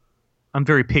 I'm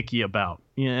very picky about.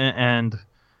 And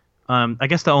I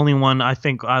guess the only one I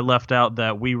think I left out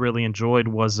that we really enjoyed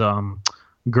was Gurren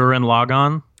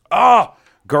Lagann. Oh,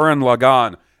 Gurren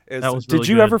Lagann. That was really Did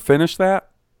you good. ever finish that?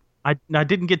 I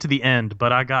didn't get to the end,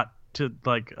 but I got to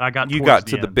You got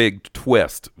to the big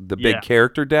twist, the big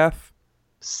character death.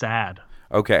 Sad.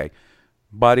 Okay,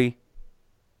 buddy,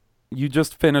 you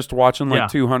just finished watching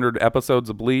 200 episodes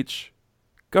of Bleach.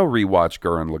 Go rewatch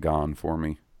Gurren Lagann for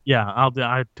me. Yeah,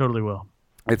 I totally will.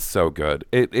 It's so good.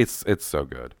 It's so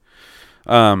good.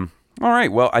 All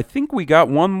right. Well, I think we got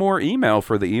one more email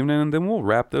for the evening, and then we'll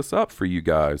wrap this up for you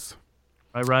guys.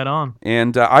 Right on.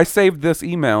 And I saved this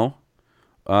email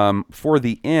for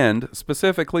the end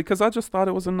specifically because I just thought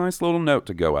it was a nice little note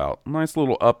to go out. A nice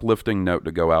little uplifting note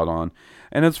to go out on.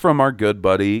 And it's from our good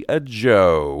buddy,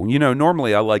 Joe.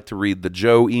 Normally I like to read the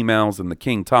Joe emails and the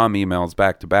King Tom emails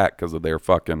back to back because of their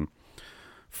fucking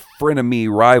frenemy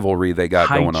rivalry they got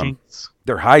going on.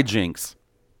 They're hijinks.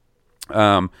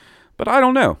 But I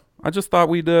don't know. I just thought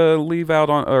we'd head out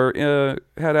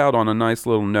on a nice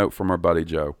little note from our buddy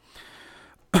Joe.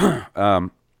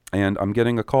 And I'm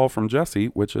getting a call from Jesse,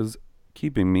 which is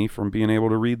keeping me from being able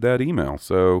to read that email.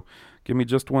 So give me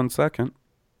just 1 second.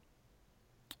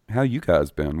 How you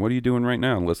guys been? What are you doing right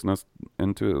now? Listening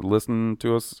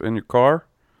to us in your car?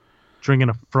 Drinking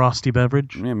a frosty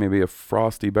beverage? Yeah, maybe a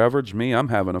frosty beverage. Me, I'm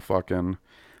having a fucking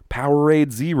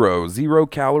Powerade Zero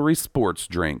calorie sports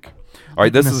drink. All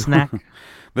right, this is snack.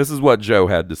 This is what Joe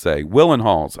had to say. Will and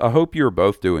Halls, I hope you're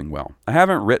both doing well. I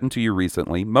haven't written to you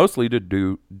recently, mostly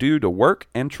due to work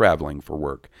and traveling for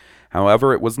work.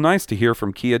 However, it was nice to hear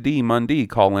from Kia D. Mundy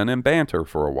call in and banter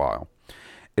for a while.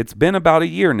 It's been about a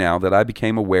year now that I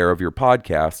became aware of your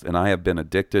podcast, and I have been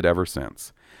addicted ever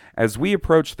since. As we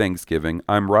approach Thanksgiving,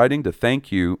 I'm writing to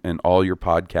thank you and all your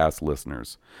podcast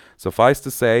listeners. Suffice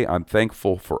to say, I'm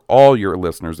thankful for all your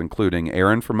listeners, including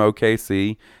Aaron from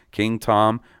OKC, King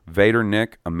Tom, Vader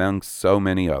Nick, among so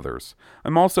many others.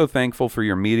 I'm also thankful for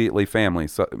your immediate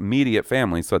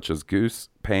family such as Goose,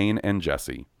 Payne, and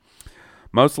Jesse.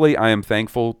 Mostly, I am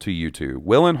thankful to you two,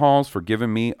 Will and Halls, for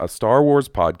giving me a Star Wars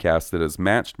podcast that has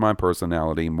matched my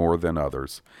personality more than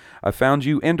others. I found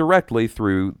you indirectly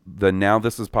through the Now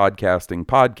This Is Podcasting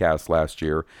podcast last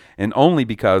year, and only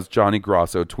because Johnny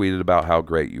Grosso tweeted about how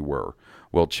great you were.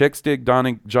 Well, chicks dig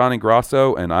Johnny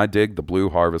Grosso, and I dig the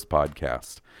Blue Harvest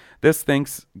podcast. This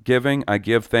Thanksgiving, I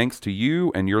give thanks to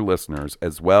you and your listeners,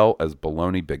 as well as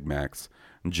Baloney Big Macs.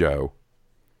 Joe.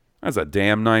 That's a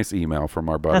damn nice email from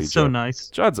our buddy. That's so nice.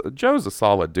 Joe's a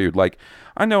solid dude. Like,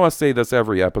 I know I say this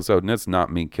every episode, and it's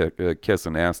not me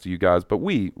kissing ass to you guys, but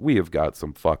we have got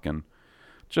some fucking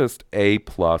just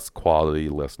A-plus quality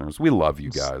listeners. We love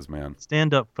you guys, man.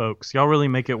 Stand up, folks. Y'all really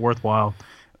make it worthwhile.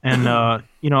 And,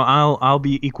 I'll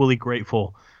be equally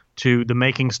grateful to the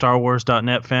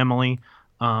MakingStarWars.net family,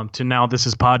 to Now This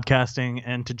Is Podcasting,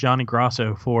 and to Johnny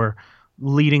Grosso for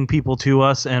leading people to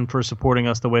us and for supporting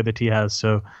us the way that he has.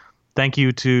 So thank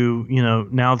you to,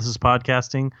 Now This Is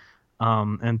Podcasting,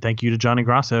 and thank you to Johnny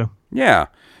Grosso. Yeah,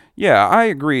 I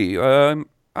agree.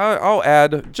 I'll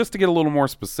add, just to get a little more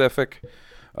specific,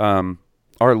 our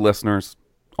listeners,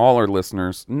 all our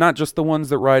listeners, not just the ones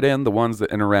that write in, the ones that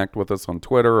interact with us on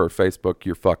Twitter or Facebook,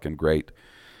 you're fucking great.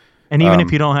 And even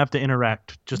if you don't have to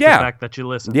interact, just the fact that you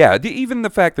listen. Yeah, even the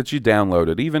fact that you download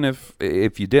it, even if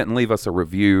you didn't leave us a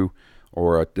review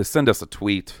or to send us a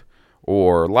tweet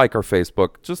or like our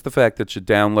Facebook, just the fact that you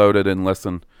download it and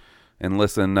listen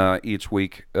each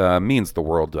week means the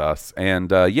world to us.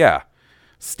 And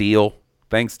Steele,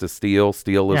 thanks to Steele.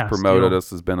 Steele has promoted us,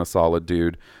 has been a solid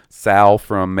dude. Sal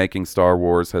from Making Star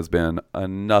Wars has been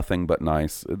nothing but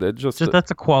nice.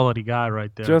 That's a quality guy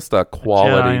right there. Just a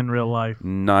quality, Jedi in real life,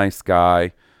 nice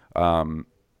guy.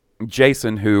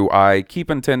 Jason, who I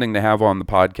keep intending to have on the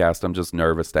podcast, I'm just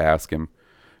nervous to ask him.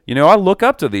 I look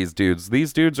up to these dudes.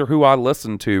 These dudes are who I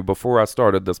listened to before I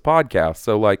started this podcast.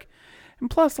 So, and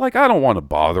plus, I don't want to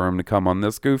bother him to come on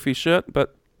this goofy shit,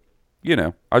 but,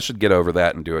 I should get over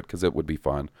that and do it because it would be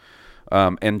fun.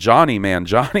 And Johnny, man,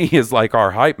 Johnny is like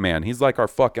our hype man. He's like our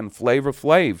fucking Flavor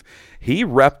Flav. He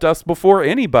repped us before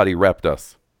anybody repped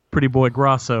us. Pretty Boy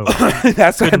Grosso.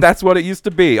 That's what it used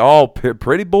to be. All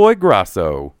Pretty Boy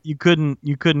Grosso. You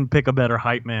couldn't pick a better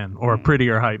hype man or a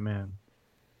prettier hype man.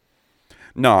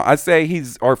 No, I say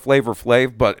he's our Flavor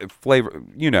Flav, but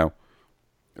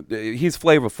he's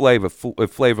Flavor Flav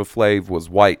if Flavor Flav was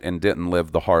white and didn't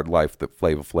live the hard life that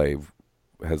Flavor Flav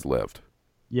has lived.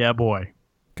 Yeah, boy.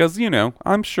 Because,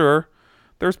 I'm sure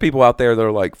there's people out there that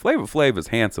are like, Flavor Flav is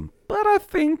handsome, but I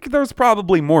think there's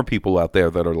probably more people out there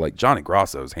that are like, Johnny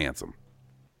Grosso's handsome.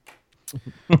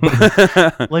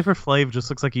 Flavor Flav just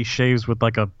looks like he shaves with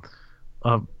like a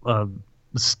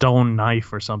stone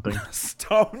knife or something.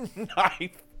 Stone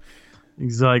knife.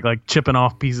 He's like chipping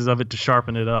off pieces of it to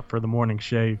sharpen it up for the morning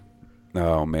shave.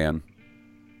 Oh man.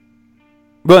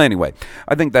 Well, anyway,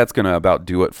 I think that's gonna about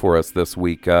do it for us this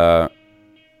week. Yeah,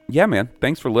 man.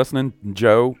 Thanks for listening,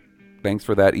 Joe. Thanks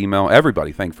for that email.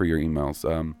 Everybody, thanks for your emails.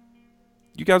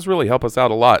 You guys really help us out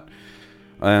a lot,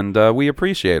 and we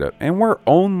appreciate it. And we're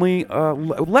only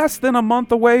less than a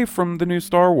month away from the new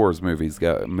Star Wars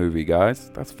movie, guys.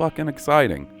 That's fucking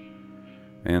exciting.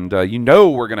 And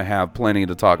we're going to have plenty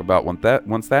to talk about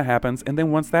once that happens. And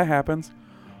then once that happens,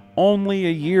 only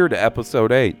a year to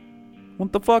Episode 8.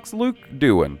 What the fuck's Luke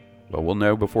doing? Well, we'll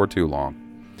know before too long.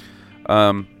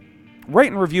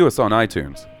 Rate and review us on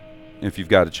iTunes. If you've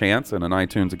got a chance and an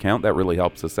iTunes account, that really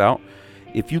helps us out.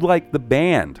 If you like the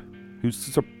band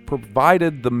who's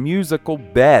provided the musical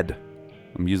bed,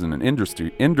 I'm using an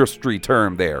industry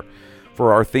term there,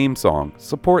 for our theme song,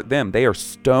 support them. They are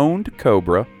Stoned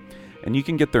Cobra, and you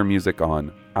can get their music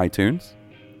on iTunes,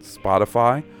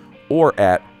 Spotify, or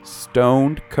at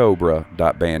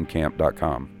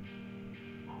stonedcobra.bandcamp.com.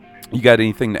 You got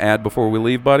anything to add before we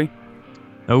leave, buddy?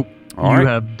 Nope. You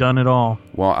have done it all.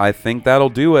 Well, I think that'll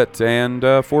do it. And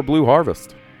for Blue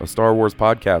Harvest, a Star Wars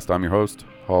podcast, I'm your host,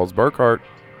 Halls Burkhart.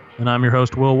 And I'm your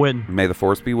host, Will Witten. May the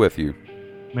Force be with you.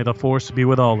 May the Force be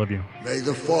with all of you. May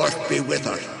the Force be with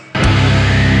us.